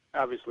is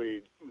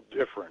obviously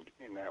different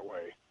in that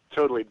way,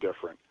 totally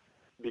different,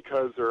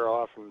 because there are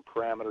often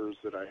parameters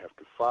that I have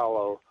to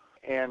follow.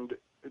 And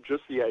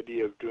just the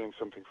idea of doing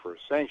something for a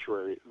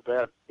sanctuary,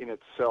 that in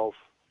itself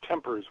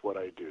tempers what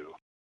I do.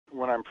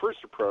 When I'm first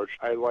approached,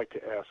 I like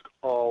to ask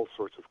all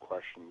sorts of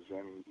questions,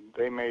 and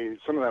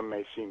some of them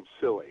may seem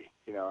silly.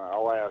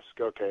 I'll ask,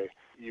 okay,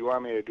 you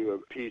want me to do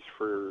a piece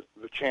for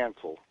the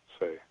chancel,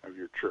 say, of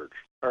your church?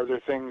 Are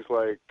there things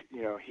like,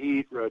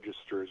 heat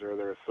registers? Are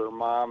there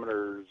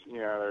thermometers?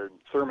 Are there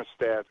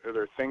thermostats? Are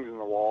there things in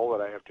the wall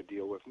that I have to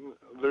deal with?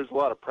 There's a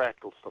lot of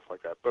practical stuff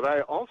like that. But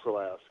I also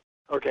ask,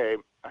 okay,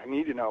 I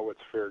need to know what's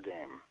fair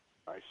game.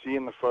 I see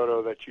in the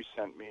photo that you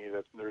sent me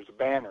that there's a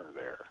banner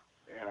there.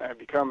 And I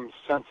become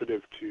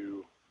sensitive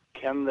to,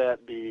 can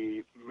that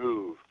be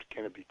moved?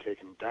 Can it be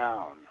taken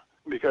down?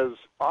 Because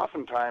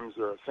oftentimes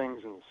there are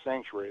things in the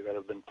sanctuary that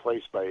have been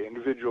placed by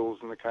individuals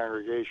in the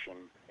congregation,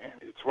 and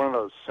it's one of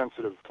those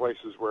sensitive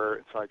places where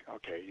it's like,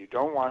 okay, you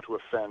don't want to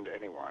offend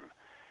anyone.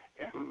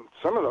 And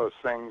some of those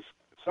things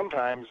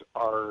sometimes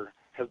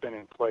have been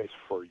in place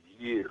for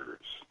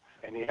years.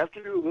 And you have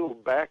to do a little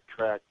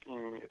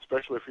backtracking,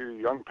 especially if you're a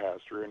young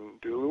pastor, and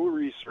do a little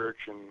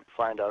research and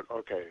find out,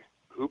 okay,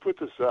 who put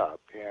this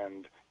up?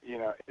 And,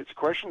 it's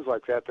questions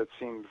like that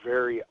seem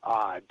very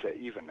odd to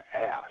even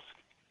ask.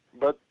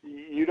 But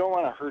you don't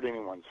want to hurt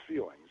anyone's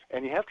feelings.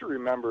 And you have to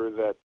remember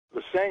that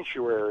the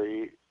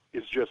sanctuary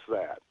is just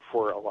that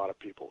for a lot of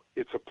people.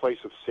 It's a place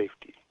of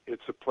safety.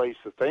 It's a place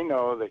that they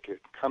know they could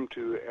come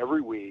to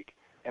every week,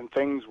 and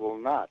things will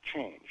not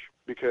change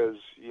because,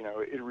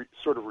 it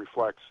sort of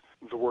reflects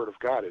the Word of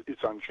God.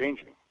 It's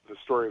unchanging. The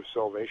story of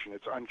salvation,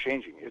 it's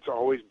unchanging. It's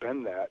always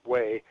been that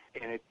way,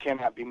 and it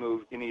cannot be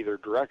moved in either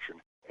direction.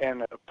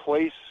 And a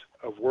place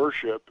of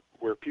worship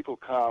where people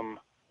come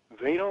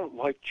they don't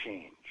like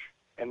change,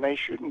 and they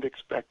shouldn't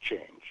expect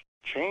change.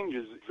 Change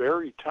is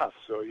very tough.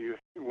 So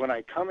when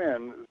I come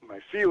in, my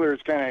feelers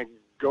kind of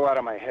go out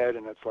of my head,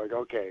 and it's like,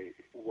 okay,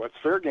 what's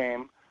fair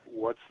game?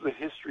 What's the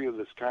history of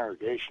this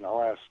congregation?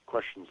 I'll ask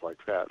questions like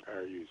that.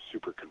 Are you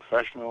super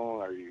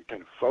confessional? Are you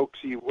kind of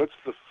folksy? What's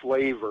the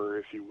flavor,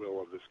 if you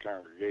will, of this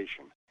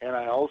congregation? And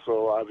I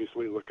also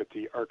obviously look at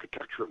the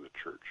architecture of the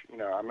church.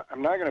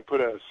 I'm not going to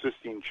put a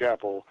Sistine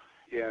Chapel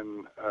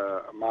in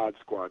a Mod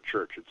Squad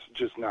church. It's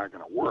just not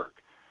going to work.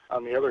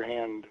 On the other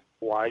hand,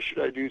 why should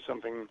I do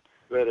something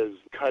that is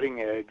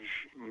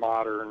cutting-edge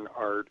modern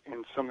art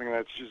and something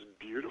that's just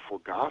beautiful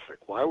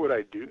Gothic? Why would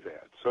I do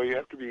that? So you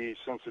have to be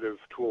sensitive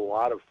to a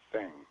lot of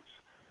things.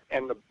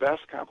 And the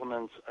best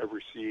compliments I've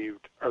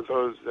received are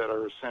those that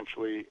are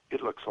essentially,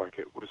 it looks like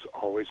it was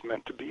always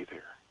meant to be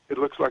there. It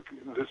looks like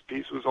this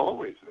piece was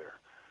always there.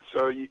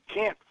 So you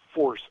can't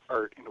force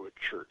art into a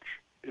church.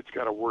 It's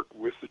got to work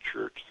with the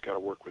church, it's got to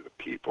work with the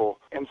people,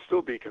 and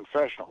still be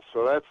confessional.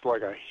 So that's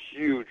like a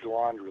huge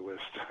laundry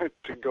list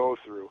to go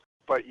through.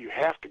 But you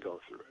have to go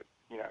through it.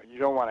 You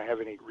don't want to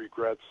have any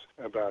regrets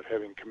about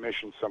having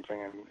commissioned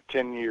something, and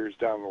 10 years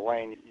down the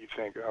lane, you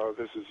think, oh,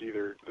 this is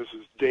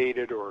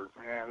dated, or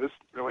this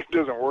really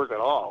doesn't work at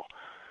all.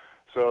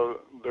 So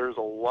there's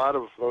a lot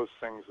of those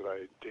things that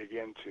I dig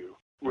into,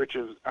 which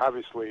is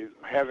obviously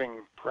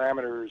having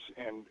parameters,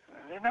 and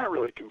they're not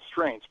really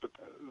constraints, but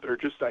they're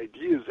just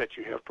ideas that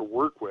you have to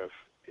work with.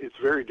 It's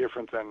very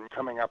different than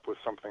coming up with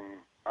something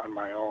on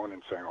my own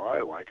and saying, oh, I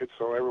like it,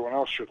 so everyone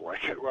else should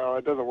like it. Well,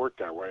 it doesn't work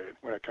that way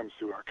when it comes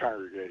to our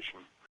congregation.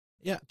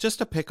 Yeah, just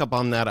to pick up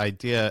on that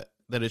idea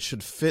that it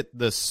should fit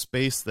the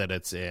space that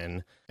it's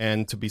in,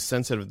 and to be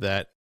sensitive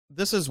that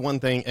this is one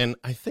thing, and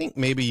I think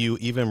maybe you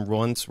even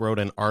once wrote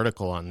an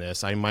article on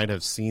this. I might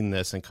have seen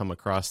this and come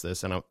across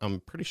this, and I'm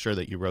pretty sure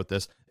that you wrote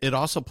this. It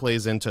also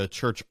plays into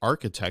church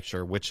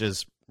architecture, which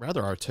is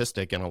rather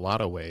artistic in a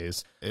lot of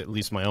ways, at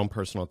least my own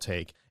personal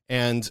take,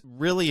 and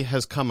really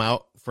has come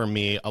out for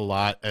me a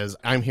lot as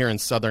I'm here in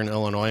Southern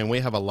Illinois, and we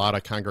have a lot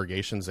of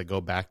congregations that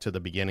go back to the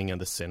beginning of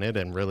the Synod,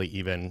 and really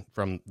even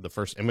from the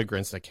first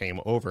immigrants that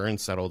came over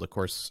and settled, of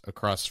course,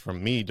 across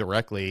from me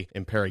directly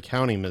in Perry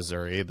County,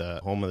 Missouri, the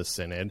home of the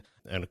Synod,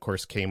 and of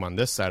course came on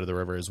this side of the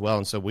river as well.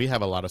 And so we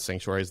have a lot of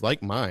sanctuaries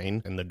like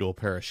mine in the dual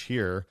parish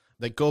here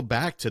that go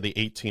back to the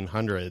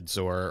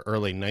 1800s or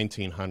early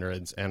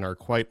 1900s and are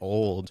quite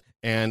old.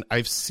 And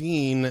I've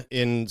seen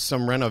in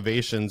some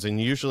renovations,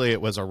 and usually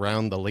it was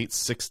around the late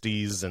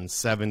 60s and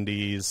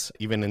 70s,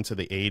 even into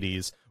the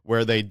 80s,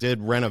 where they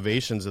did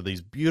renovations of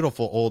these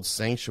beautiful old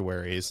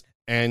sanctuaries.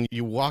 And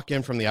you walk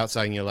in from the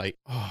outside and you're like,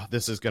 oh,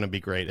 this is going to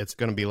be great. It's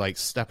going to be like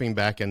stepping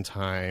back in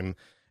time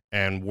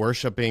and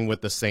worshiping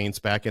with the saints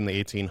back in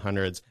the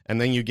 1800s. And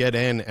then you get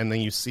in and then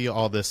you see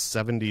all this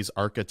 70s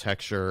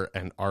architecture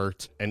and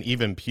art and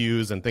even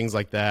pews and things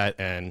like that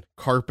and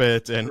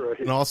carpet and, right,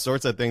 and all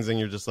sorts of things. And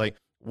you're just like,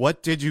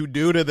 what did you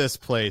do to this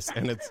place?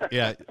 And it's,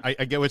 yeah, I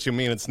get what you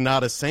mean. It's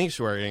not a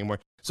sanctuary anymore.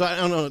 So I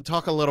don't know,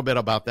 talk a little bit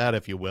about that,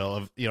 if you will,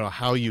 of,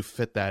 how you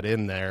fit that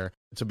in there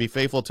to be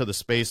faithful to the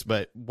space,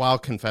 but while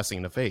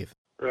confessing the faith.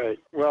 Right.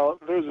 Well,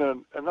 there's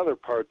another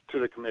part to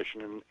the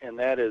commission, and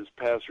that is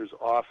pastors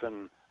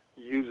often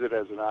use it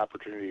as an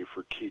opportunity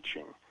for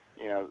teaching.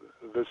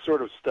 This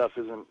sort of stuff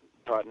isn't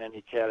taught in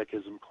any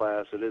catechism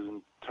class. It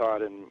isn't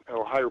taught in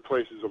higher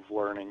places of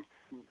learning,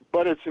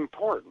 but it's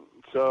important.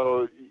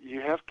 So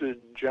you have to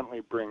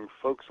gently bring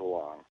folks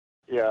along.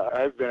 Yeah,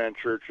 I've been in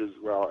churches,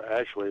 well,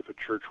 actually at the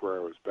church where I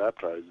was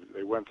baptized,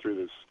 they went through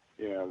this,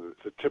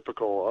 the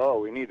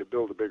typical, we need to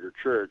build a bigger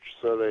church.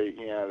 So they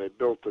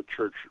built the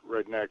church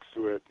right next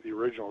to it, the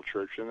original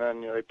church, and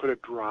then they put a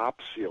drop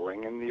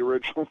ceiling in the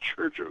original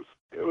church.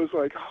 It was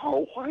like,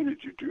 why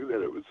did you do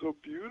that? It was so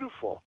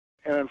beautiful.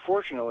 And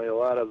unfortunately, a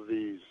lot of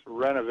these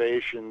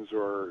renovations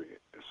or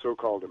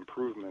so-called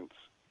improvements,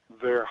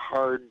 they're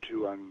hard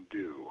to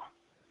undo.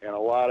 And a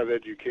lot of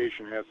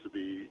education has to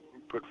be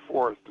put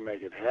forth to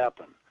make it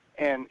happen.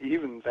 And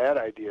even that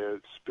idea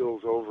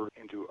spills over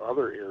into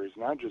other areas,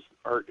 not just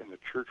art in the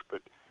church,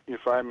 but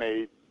if I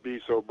may be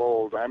so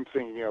bold, I'm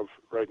thinking of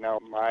right now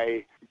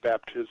my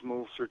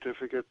baptismal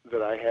certificate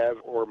that I have,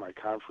 or my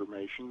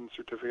confirmation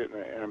certificate,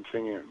 and I'm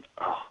thinking,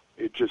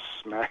 it just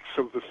smacks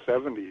of the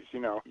 70s.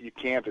 You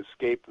can't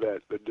escape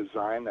that, the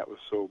design that was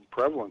so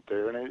prevalent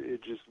there, and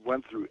it just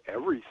went through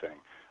everything.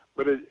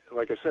 But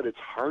like I said, it's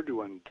hard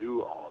to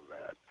undo all of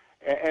that.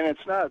 And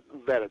it's not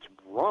that it's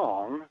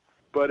wrong,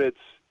 but it's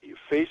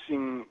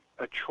facing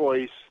a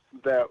choice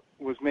that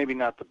was maybe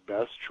not the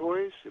best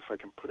choice, if I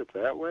can put it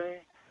that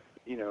way.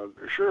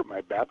 Sure,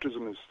 my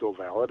baptism is still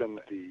valid,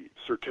 and the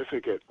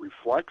certificate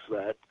reflects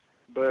that.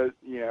 But,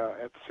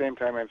 at the same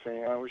time, I'm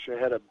thinking, I wish I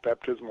had a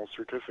baptismal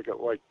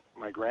certificate like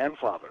my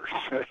grandfather's,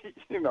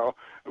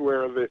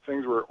 where the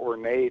things were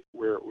ornate,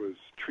 where it was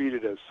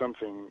treated as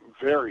something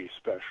very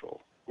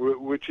special,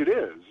 which it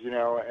is,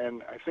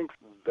 and I think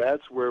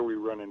that's where we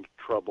run into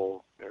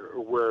trouble,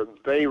 or where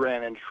they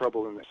ran into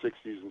trouble in the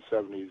 60s and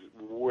 70s,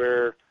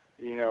 where,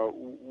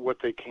 what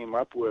they came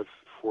up with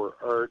for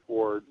art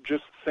or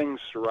just things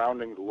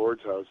surrounding the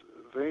Lord's house,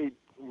 they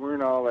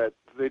weren't all that,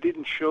 they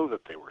didn't show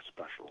that they were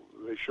special.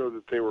 They showed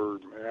that they were,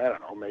 I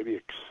don't know, maybe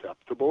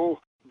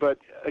acceptable. But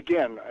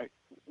again,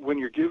 when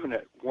you're given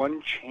it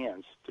one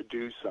chance to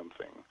do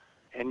something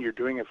and you're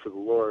doing it for the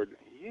Lord,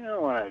 you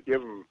don't want to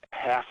give them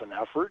half an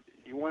effort.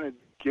 You want to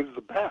give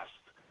the best.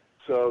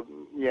 So,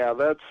 yeah,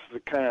 that's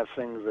the kind of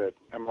thing that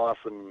I'm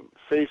often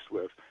faced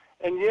with.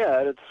 And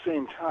yet, at the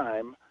same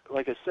time,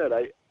 like I said,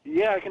 I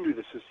can do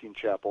the Sistine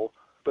Chapel,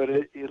 but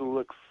it'll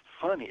look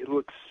funny. It'll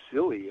look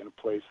silly in a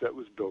place that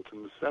was built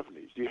in the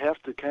 70s. You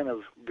have to kind of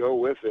go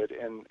with it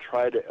and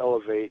try to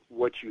elevate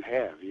what you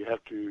have. You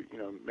have to,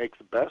 make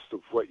the best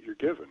of what you're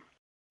given.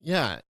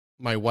 Yeah.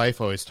 My wife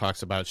always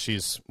talks about,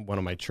 she's one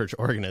of my church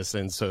organists,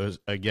 and so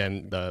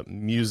again, the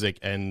music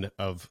end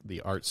of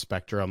the art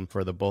spectrum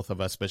for the both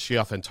of us, but she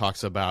often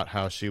talks about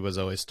how she was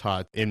always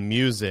taught in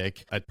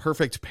music, a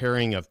perfect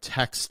pairing of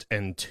text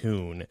and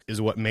tune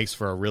is what makes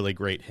for a really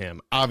great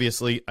hymn.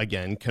 Obviously,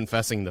 again,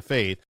 confessing the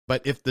faith,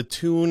 but if the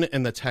tune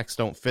and the text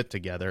don't fit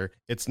together,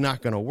 it's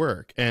not going to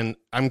work. And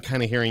I'm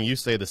kind of hearing you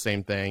say the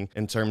same thing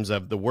in terms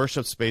of the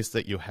worship space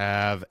that you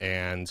have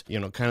and,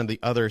 kind of the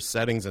other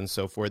settings and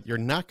so forth. You're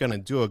not going to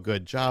do a good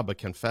job of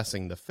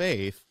confessing the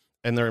faith,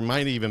 and there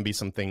might even be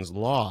some things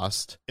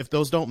lost if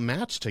those don't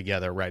match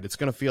together right. It's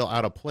going to feel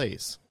out of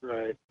place.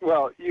 Right.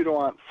 Well, you don't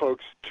want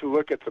folks to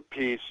look at the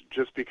piece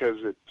just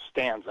because it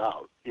stands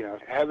out.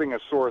 Having a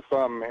sore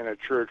thumb in a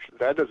church,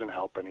 that doesn't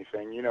help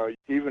anything.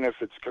 Even if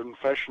it's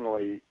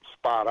confessionally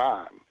spot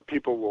on,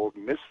 people will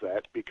miss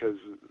that because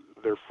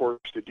they're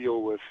forced to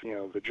deal with,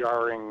 the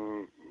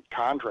jarring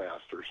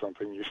contrast or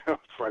something. It's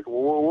like,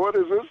 well, what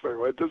is this thing?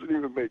 Well, it doesn't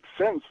even make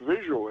sense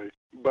visually.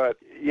 But,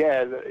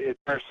 yeah, there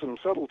are some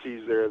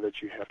subtleties there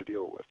that you have to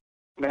deal with.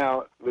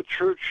 Now, the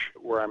church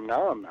where I'm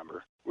now a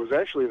member was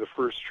actually the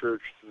first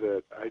church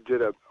that I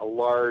did a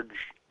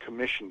large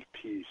commissioned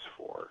piece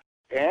for.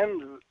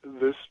 And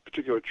this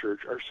particular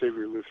church, Our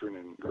Savior Lutheran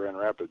in Grand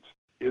Rapids,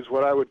 is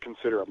what I would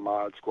consider a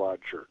Mod Squad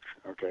church,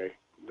 okay?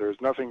 There's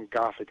nothing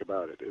Gothic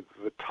about it.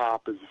 The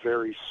top is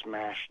very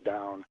smashed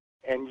down,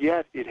 and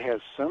yet it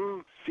has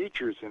some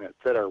features in it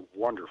that are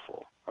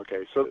wonderful,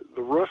 okay? So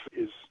the roof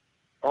is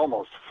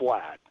almost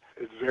flat.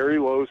 It's very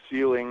low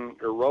ceiling,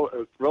 or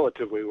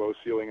relatively low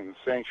ceiling in the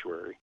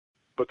sanctuary.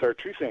 But there are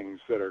two things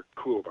that are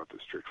cool about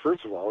this church.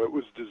 First of all, it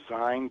was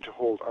designed to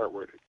hold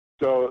artwork.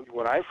 So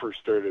when I first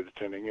started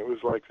attending, it was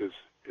like this,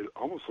 it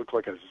almost looked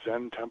like a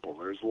Zen temple.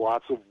 There's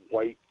lots of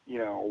white,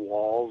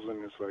 walls,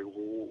 and it's like,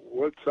 well,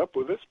 what's up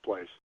with this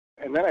place?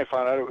 And then I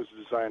found out it was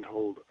designed to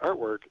hold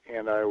artwork,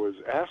 and I was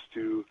asked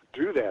to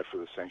do that for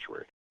the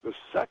sanctuary. The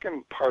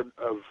second part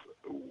of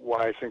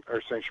why I think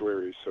our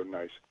sanctuary is so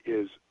nice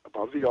is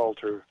above the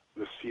altar,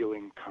 the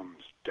ceiling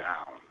comes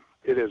down.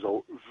 It is a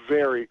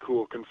very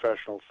cool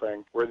confessional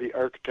thing where the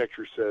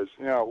architecture says,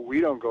 we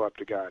don't go up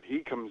to God. He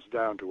comes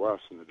down to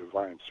us in the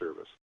divine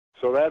service.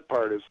 So that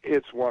part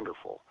it's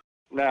wonderful.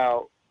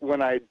 Now,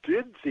 when I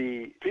did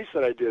the piece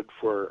that I did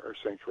for our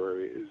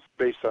sanctuary is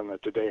based on the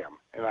Te Deum,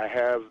 and I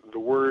have the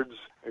words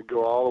that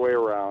go all the way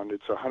around.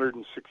 It's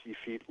 160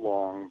 feet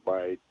long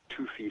by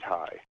 2 feet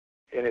high.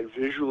 And it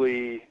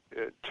visually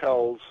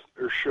tells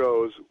or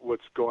shows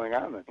what's going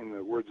on in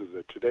the words of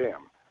the Te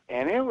Deum.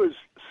 And it was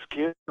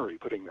scary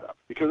putting that up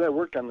because I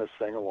worked on this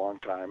thing a long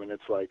time, and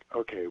it's like,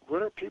 okay,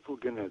 what are people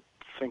going to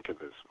think of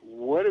this?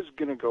 What is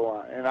going to go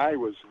on? And I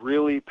was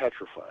really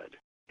petrified.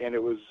 And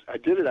I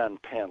did it on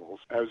panels.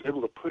 I was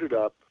able to put it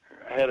up.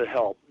 I had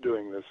help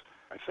doing this.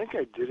 I think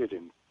I did it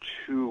in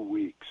 2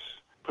 weeks,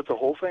 put the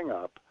whole thing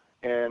up.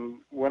 And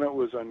when it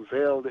was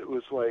unveiled, it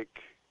was like,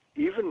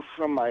 even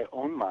from my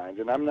own mind,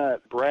 and I'm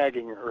not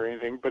bragging or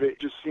anything, but it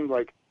just seemed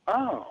like,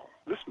 oh,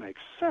 this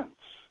makes sense.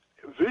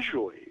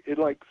 Visually, it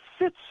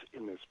fits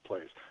in this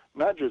place.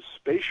 Not just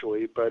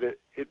spatially, but it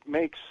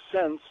makes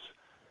sense.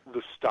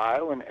 The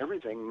style and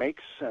everything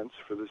makes sense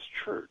for this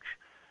church.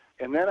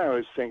 And then I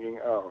was thinking,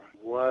 oh,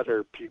 what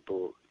are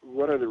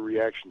the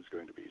reactions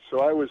going to be? So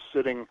I was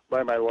sitting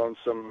by my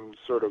lonesome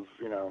sort of,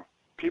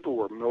 people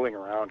were milling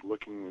around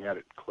looking at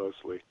it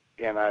closely.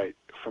 And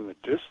from the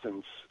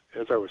distance,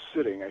 as I was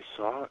sitting, I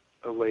saw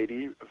a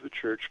lady of the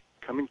church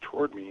coming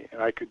toward me,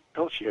 and I could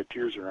tell she had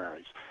tears in her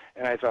eyes.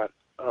 And I thought,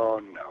 oh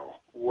no,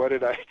 what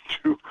did I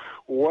do?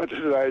 What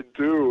did I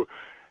do?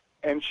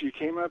 And she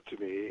came up to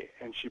me,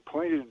 and she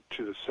pointed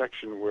to the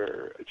section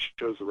where it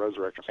shows the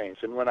resurrection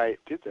saints. And when I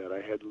did that,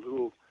 I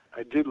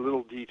did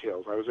little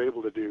details. I was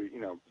able to do,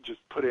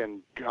 just put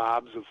in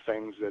gobs of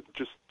things that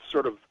just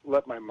sort of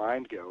let my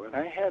mind go. And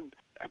I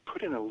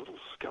put in a little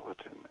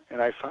skeleton,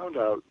 and I found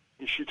out,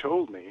 she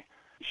told me,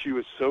 she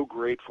was so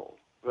grateful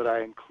that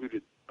I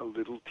included a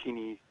little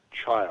teeny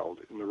child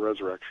in the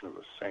resurrection of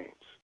the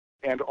saints.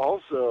 And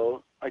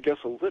also, I guess,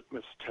 a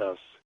litmus test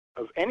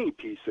of any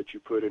piece that you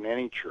put in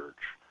any church.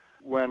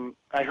 When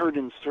I heard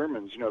in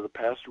sermons, the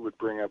pastor would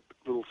bring up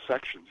little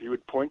sections. He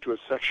would point to a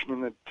section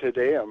in the Te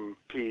Deum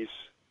piece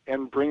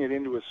and bring it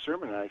into a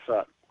sermon. And I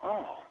thought,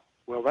 oh,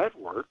 well, that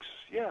works.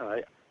 Yeah,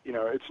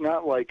 it's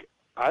not like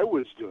I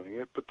was doing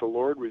it, but the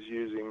Lord was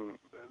using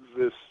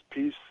this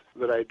piece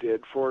that I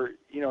did for,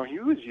 he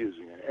was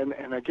using it.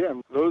 And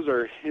again,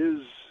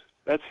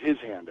 that's his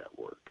hand at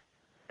work.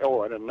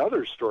 Oh, and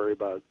another story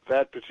about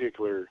that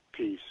particular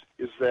piece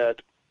is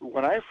that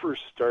when I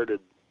first started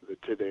the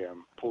Te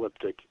Deum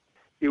polyptych,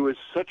 it was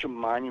such a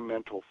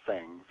monumental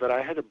thing that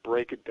I had to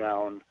break it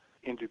down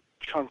into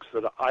chunks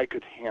that I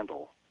could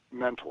handle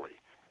mentally.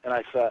 And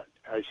I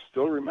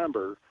still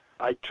remember,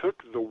 I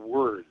took the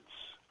words,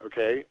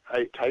 okay?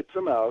 I typed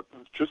them out,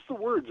 just the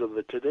words of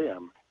the Te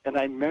Deum, and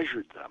I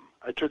measured them.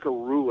 I took a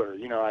ruler,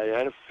 I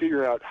had to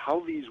figure out how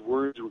these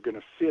words were going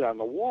to fit on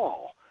the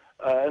wall.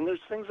 And there's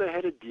things I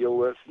had to deal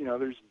with,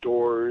 there's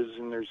doors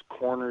and there's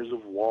corners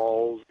of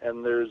walls,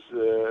 and there's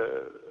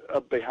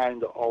up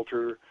behind the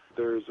altar,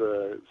 there's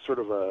a sort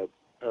of a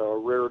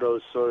reredo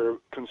sort of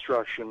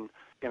construction,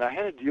 and I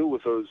had to deal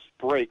with those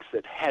breaks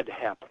that had to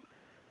happen.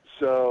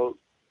 So,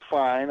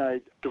 fine,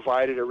 I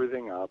divided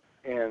everything up,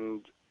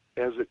 and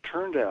as it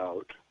turned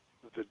out,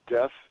 the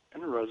death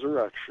and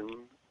resurrection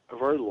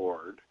of our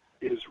Lord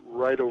is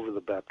right over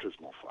the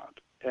baptismal font.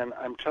 And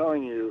I'm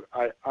telling you,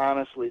 I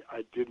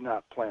did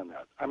not plan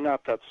that. I'm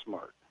not that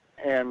smart.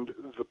 And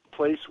the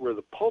place where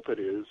the pulpit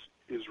is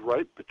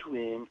right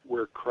between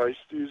where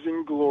Christ is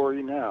in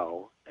glory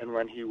now and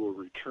when he will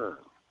return.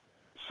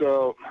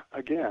 So,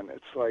 again,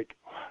 it's like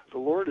the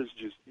Lord is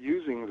just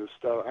using this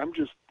stuff.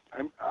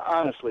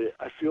 Honestly,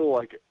 I feel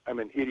like I'm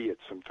an idiot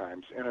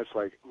sometimes. And it's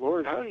like,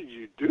 Lord, how did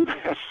you do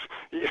this?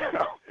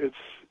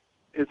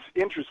 It's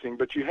interesting,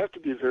 but you have to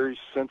be very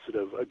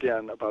sensitive,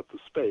 again, about the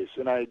space.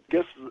 And I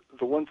guess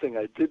the one thing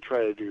I did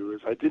try to do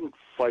is I didn't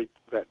fight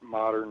that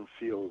modern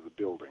feel of the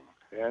building.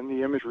 And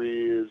the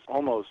imagery is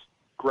almost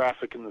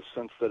graphic in the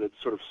sense that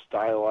it's sort of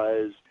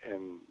stylized,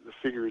 and the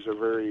figures are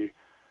very,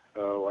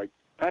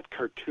 not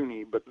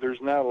cartoony, but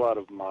there's not a lot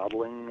of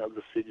modeling of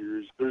the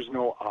figures. There's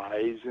no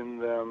eyes in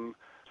them.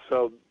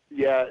 So,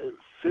 yeah,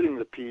 fitting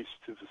the piece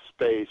to the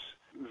space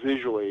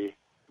visually,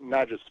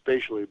 not just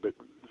spatially, but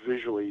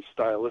visually,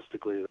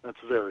 stylistically, that's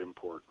very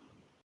important.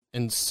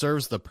 And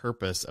serves the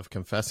purpose of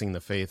confessing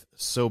the faith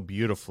so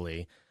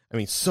beautifully. I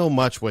mean, so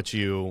much what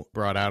you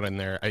brought out in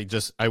there.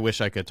 I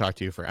wish I could talk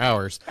to you for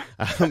hours.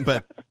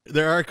 But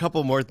there are a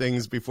couple more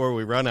things before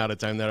we run out of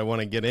time that I want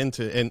to get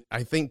into. And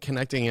I think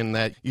connecting in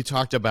that you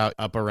talked about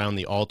up around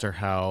the altar,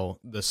 how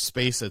the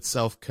space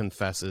itself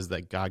confesses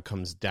that God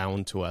comes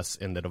down to us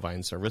in the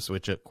divine service,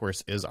 which of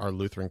course is our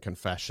Lutheran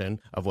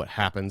confession of what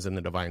happens in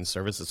the divine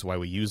service. That's why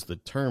we use the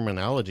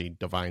terminology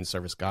divine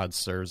service. God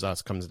serves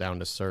us, comes down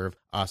to serve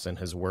us in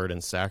his word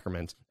and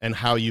sacrament, and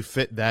how you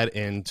fit that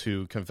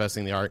into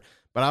confessing the art.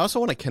 But I also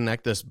want to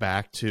connect this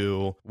back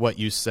to what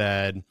you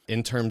said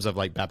in terms of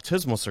like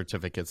baptismal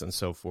certificates and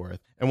so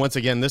forth. And once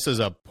again, this is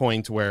a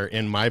point where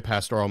in my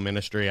pastoral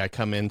ministry, I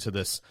come into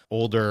this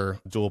older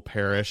dual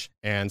parish,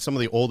 and some of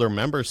the older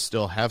members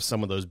still have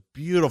some of those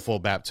beautiful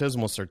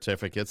baptismal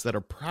certificates that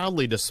are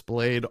proudly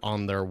displayed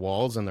on their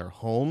walls in their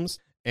homes.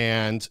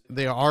 And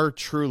they are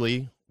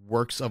truly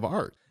works of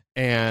art.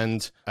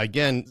 And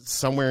again,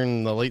 somewhere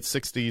in the late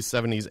 60s,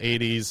 70s,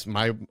 80s,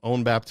 my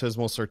own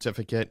baptismal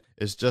certificate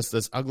is just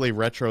this ugly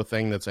retro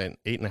thing that's an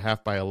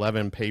 8.5 by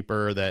 11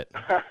 paper that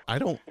I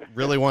don't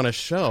really want to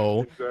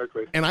show.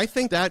 Exactly. And I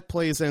think that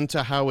plays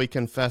into how we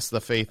confess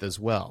the faith as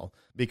well.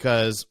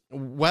 Because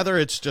whether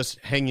it's just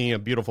hanging a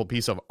beautiful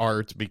piece of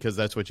art, because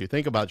that's what you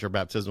think about your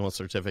baptismal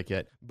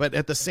certificate, but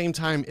at the same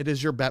time, it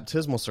is your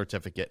baptismal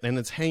certificate and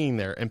it's hanging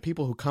there, and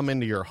people who come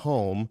into your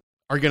home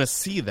are going to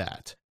see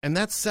that. And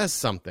that says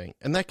something,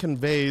 and that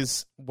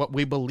conveys what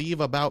we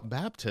believe about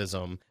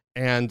baptism.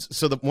 And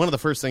so one of the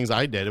first things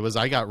I did was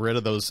I got rid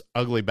of those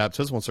ugly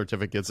baptismal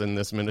certificates in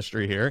this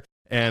ministry here,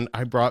 and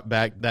I brought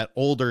back that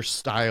older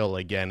style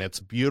again. It's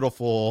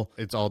beautiful.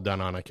 It's all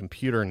done on a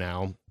computer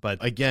now. But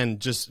again,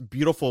 just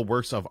beautiful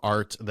works of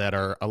art that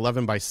are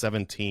 11 by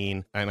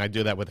 17. And I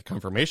do that with the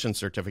confirmation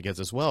certificates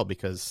as well,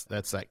 because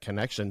that's that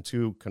connection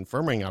to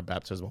confirming our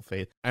baptismal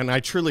faith. And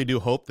I truly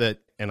do hope that,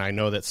 and I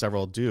know that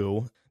several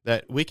do,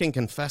 that we can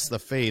confess the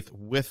faith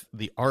with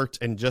the art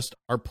and just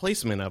our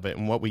placement of it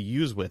and what we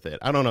use with it.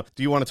 I don't know.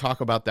 Do you want to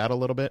talk about that a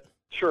little bit?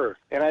 Sure.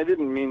 And I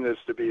didn't mean this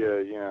to be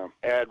a,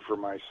 ad for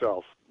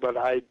myself, but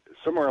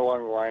somewhere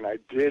along the line, I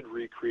did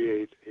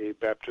recreate a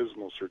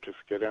baptismal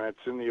certificate, and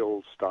it's in the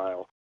old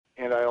style.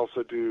 And I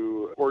also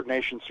do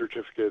ordination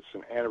certificates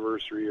and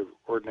anniversary of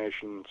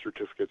ordination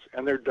certificates,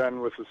 and they're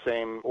done with the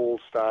same old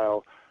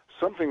style,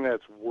 something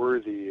that's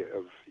worthy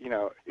of,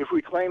 if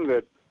we claim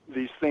that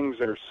these things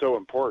are so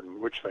important,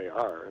 which they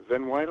are,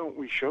 then why don't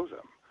we show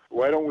them?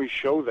 Why don't we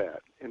show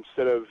that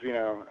instead of,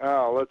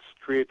 let's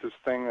create this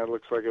thing that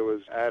looks like it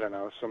was,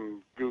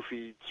 some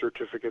goofy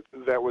certificate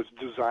that was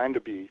designed to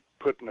be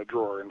put in a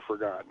drawer and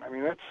forgotten. I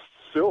mean, that's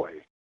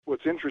silly.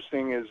 What's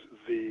interesting is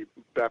the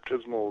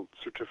baptismal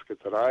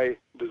certificate that I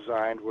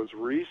designed was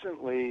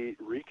recently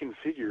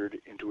reconfigured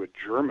into a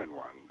German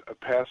one. A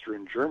pastor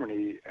in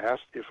Germany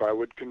asked if I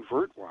would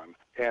convert one.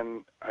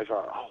 And I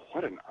thought, oh,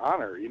 what an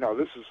honor.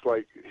 This is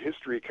like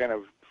history kind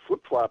of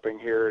flip-flopping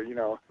here,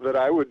 that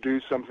I would do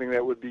something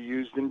that would be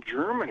used in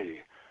Germany.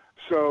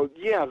 So,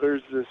 yeah,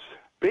 there's this,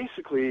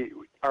 basically,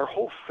 our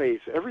whole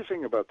faith,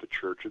 everything about the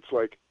church, it's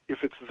like,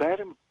 if it's that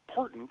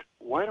important,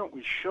 why don't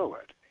we show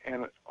it?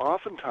 And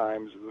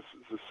oftentimes,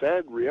 the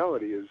sad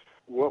reality is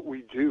what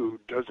we do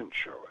doesn't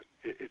show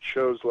it. It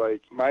shows,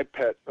 like, my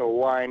pet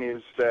line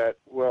is that,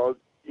 well,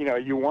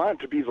 you want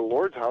it to be the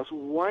Lord's house.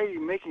 Why are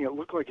you making it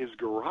look like his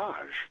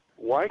garage?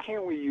 Why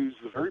can't we use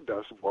the very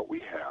best of what we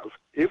have?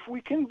 If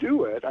we can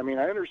do it, I mean,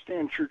 I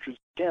understand churches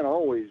can't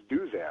always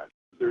do that.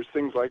 There's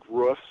things like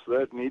roofs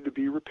that need to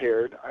be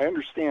repaired. I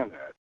understand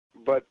that.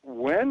 But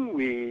when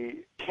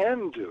we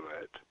can do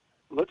it,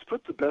 let's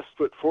put the best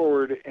foot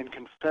forward and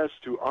confess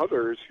to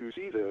others who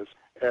see this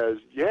as,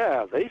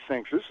 yeah, they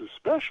think this is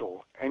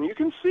special, and you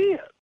can see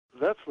it.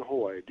 That's the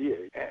whole idea.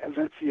 And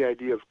that's the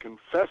idea of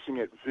confessing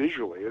it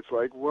visually. It's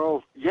like,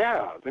 well,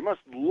 yeah, they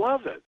must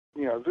love it.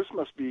 This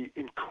must be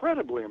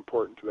incredibly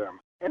important to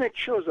them. And it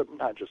shows up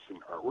not just in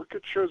artwork,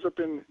 it shows up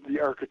in the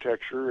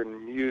architecture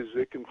and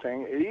music and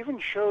things. It even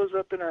shows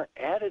up in our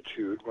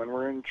attitude when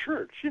we're in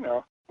church.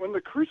 When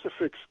the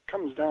crucifix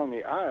comes down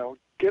the aisle,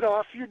 get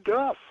off your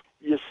duff.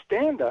 You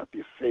stand up,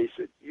 you face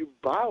it, you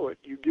bow it,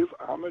 you give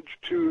homage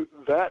to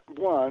that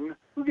one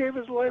who gave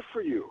his life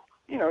for you.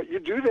 You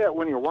do that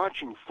when you're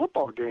watching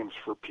football games,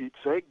 for Pete's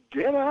sake.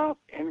 Get up.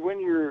 And when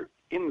you're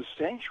in the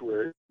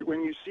sanctuary,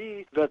 when you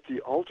see that the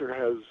altar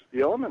has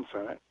the elements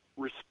on it,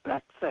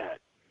 respect that.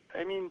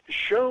 I mean,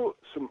 show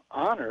some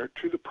honor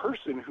to the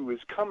person who is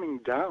coming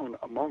down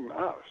among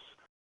us.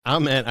 Oh,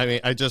 man,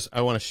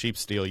 I want to sheep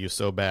steal you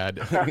so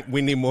bad.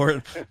 We need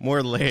more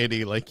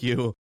laity like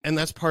you. And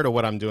that's part of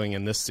what I'm doing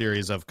in this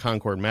series of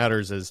Concord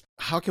Matters is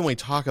how can we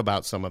talk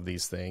about some of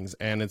these things?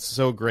 And it's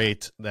so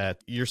great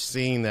that you're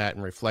seeing that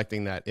and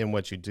reflecting that in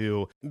what you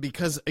do.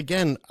 Because,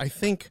 again, I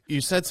think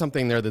you said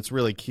something there that's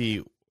really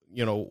key.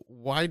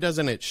 Why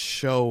doesn't it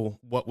show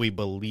what we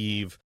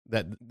believe,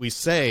 that we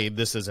say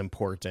this is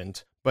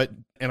important?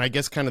 And I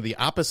guess kind of the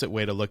opposite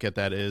way to look at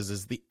that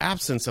is the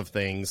absence of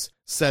things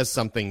says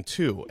something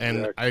too. And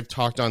exactly. I've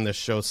talked on this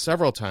show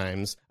several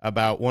times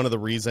about one of the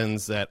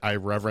reasons that I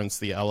reverence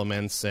the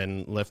elements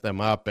and lift them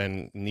up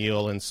and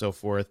kneel and so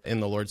forth in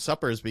the Lord's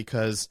Supper is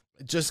because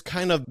just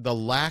kind of the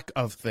lack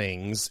of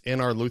things in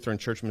our Lutheran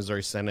Church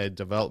Missouri Synod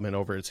development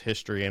over its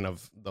history and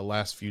of the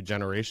last few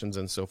generations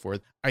and so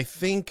forth. I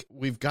think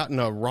we've gotten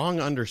a wrong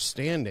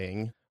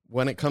understanding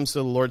when it comes to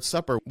the Lord's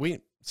Supper.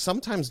 We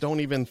sometimes don't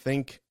even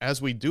think, as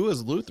we do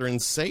as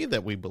Lutherans, say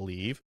that we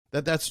believe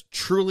that that's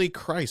truly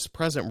Christ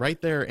present right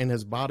there in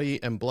his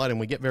body and blood, and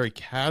we get very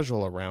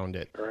casual around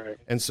it. Right.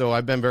 And so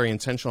I've been very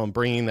intentional in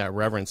bringing that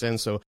reverence in.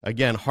 So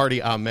again,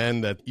 hearty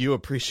amen that you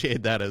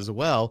appreciate that as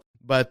well.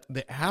 But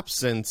the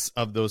absence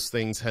of those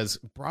things has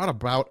brought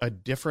about a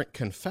different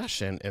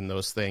confession in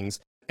those things.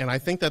 And I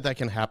think that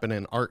can happen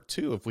in art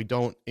too. If we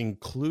don't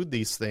include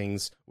these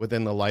things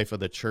within the life of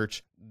the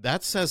church,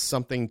 that says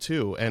something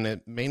too. And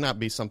it may not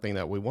be something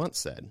that we once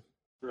said.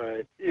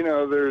 Right.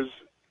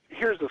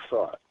 Here's a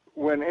thought.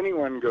 When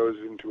anyone goes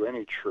into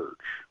any church,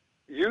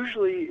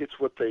 usually it's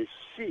what they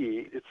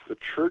see. It's the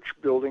church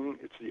building.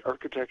 It's the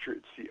architecture.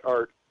 It's the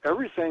art.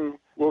 Everything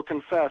will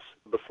confess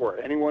before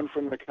anyone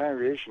from the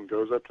congregation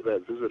goes up to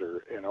that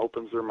visitor and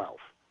opens their mouth.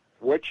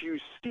 What you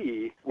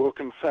see will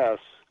confess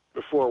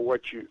before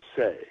what you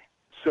say.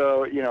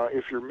 So,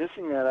 if you're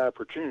missing that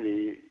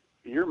opportunity,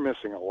 you're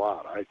missing a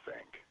lot, I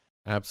think.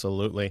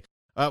 Absolutely.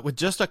 With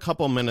just a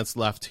couple minutes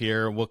left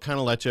here, we'll kind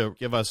of let you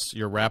give us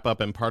your wrap-up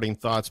and parting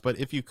thoughts, but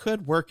if you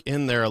could work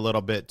in there a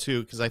little bit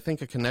too, because I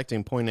think a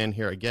connecting point in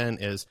here again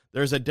is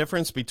there's a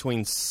difference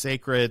between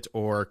sacred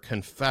or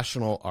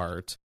confessional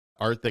art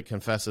that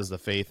confesses the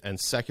faith, and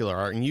secular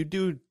art, and you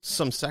do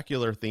some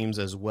secular themes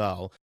as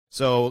well.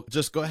 So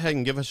just go ahead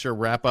and give us your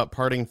wrap-up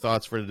parting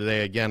thoughts for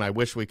today. Again, I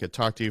wish we could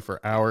talk to you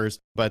for hours,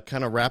 but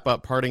kind of wrap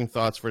up parting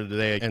thoughts for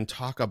today and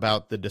talk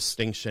about the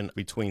distinction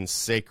between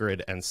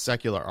sacred and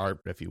secular art,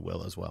 if you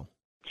will, as well.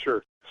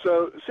 Sure.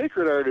 So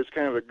sacred art is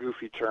kind of a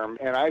goofy term,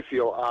 and I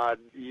feel odd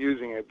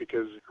using it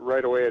because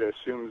right away it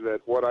assumes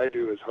that what I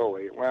do is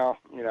holy. Well,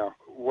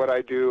 what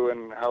I do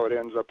and how it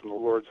ends up in the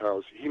Lord's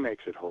house, he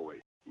makes it holy.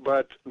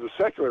 But the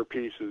secular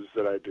pieces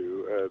that I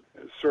do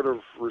sort of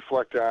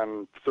reflect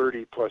on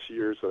 30-plus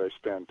years that I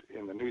spent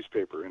in the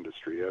newspaper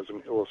industry as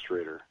an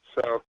illustrator.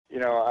 So,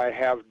 I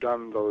have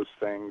done those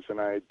things, and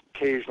I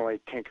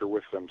occasionally tinker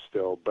with them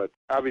still. But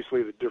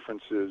obviously the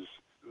difference is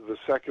the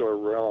secular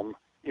realm,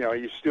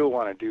 you still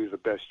want to do the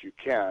best you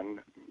can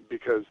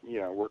because,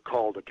 we're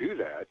called to do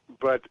that.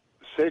 But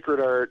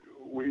sacred art,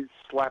 we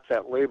slap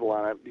that label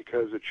on it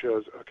because it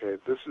shows, okay,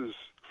 this is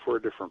for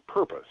a different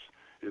purpose.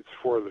 It's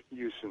for the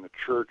use in the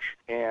church,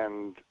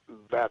 and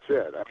that's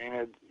it. I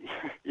mean,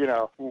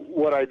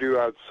 what I do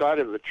outside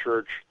of the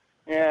church,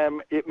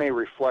 it may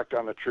reflect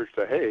on the church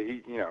that,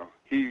 hey,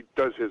 he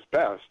does his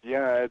best.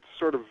 Yeah, it's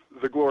sort of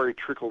the glory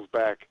trickles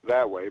back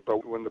that way.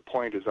 But when the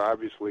point is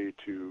obviously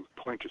to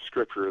point to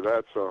Scripture,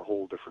 that's a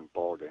whole different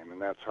ballgame,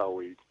 and that's how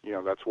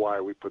that's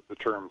why we put the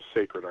term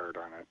sacred art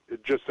on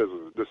it just as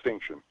a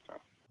distinction. So.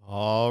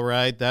 All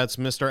right, that's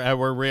Mr.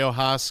 Edward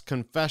Riojas,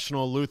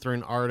 confessional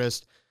Lutheran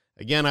artist.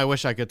 Again, I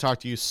wish I could talk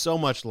to you so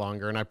much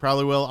longer, and I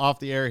probably will off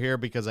the air here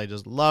because I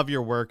just love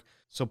your work.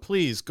 So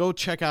please go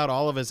check out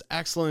all of his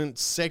excellent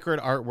sacred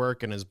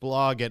artwork and his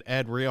blog at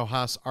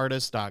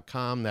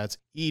edriojasartist.com. That's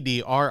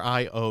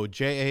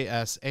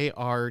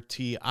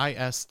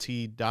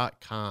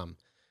EDRIOJASARTIST.com.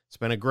 It's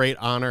been a great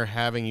honor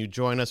having you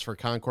join us for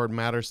Concord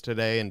Matters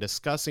today and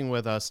discussing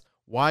with us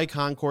why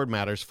Concord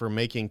matters for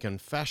making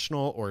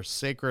confessional or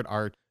sacred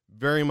art.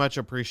 Very much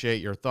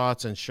appreciate your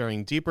thoughts and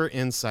sharing deeper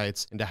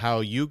insights into how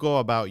you go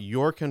about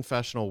your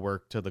confessional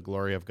work to the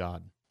glory of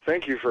God.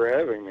 Thank you for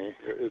having me.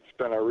 It's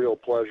been a real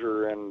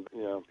pleasure, and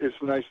it's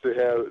nice to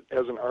have,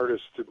 as an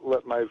artist, to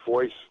let my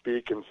voice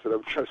speak instead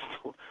of just,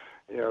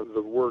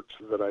 the works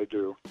that I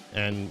do.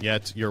 And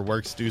yet your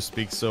works do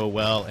speak so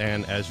well,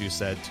 and as you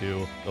said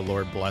too, the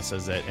Lord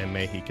blesses it, and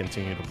may He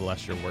continue to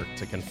bless your work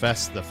to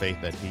confess the faith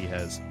that He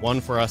has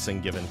won for us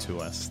and given to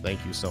us.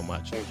 Thank you so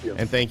much. Thank you.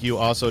 And thank you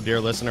also,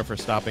 dear listener, for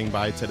stopping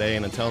by today,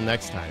 and until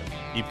next time,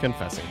 keep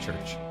confessing,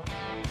 church.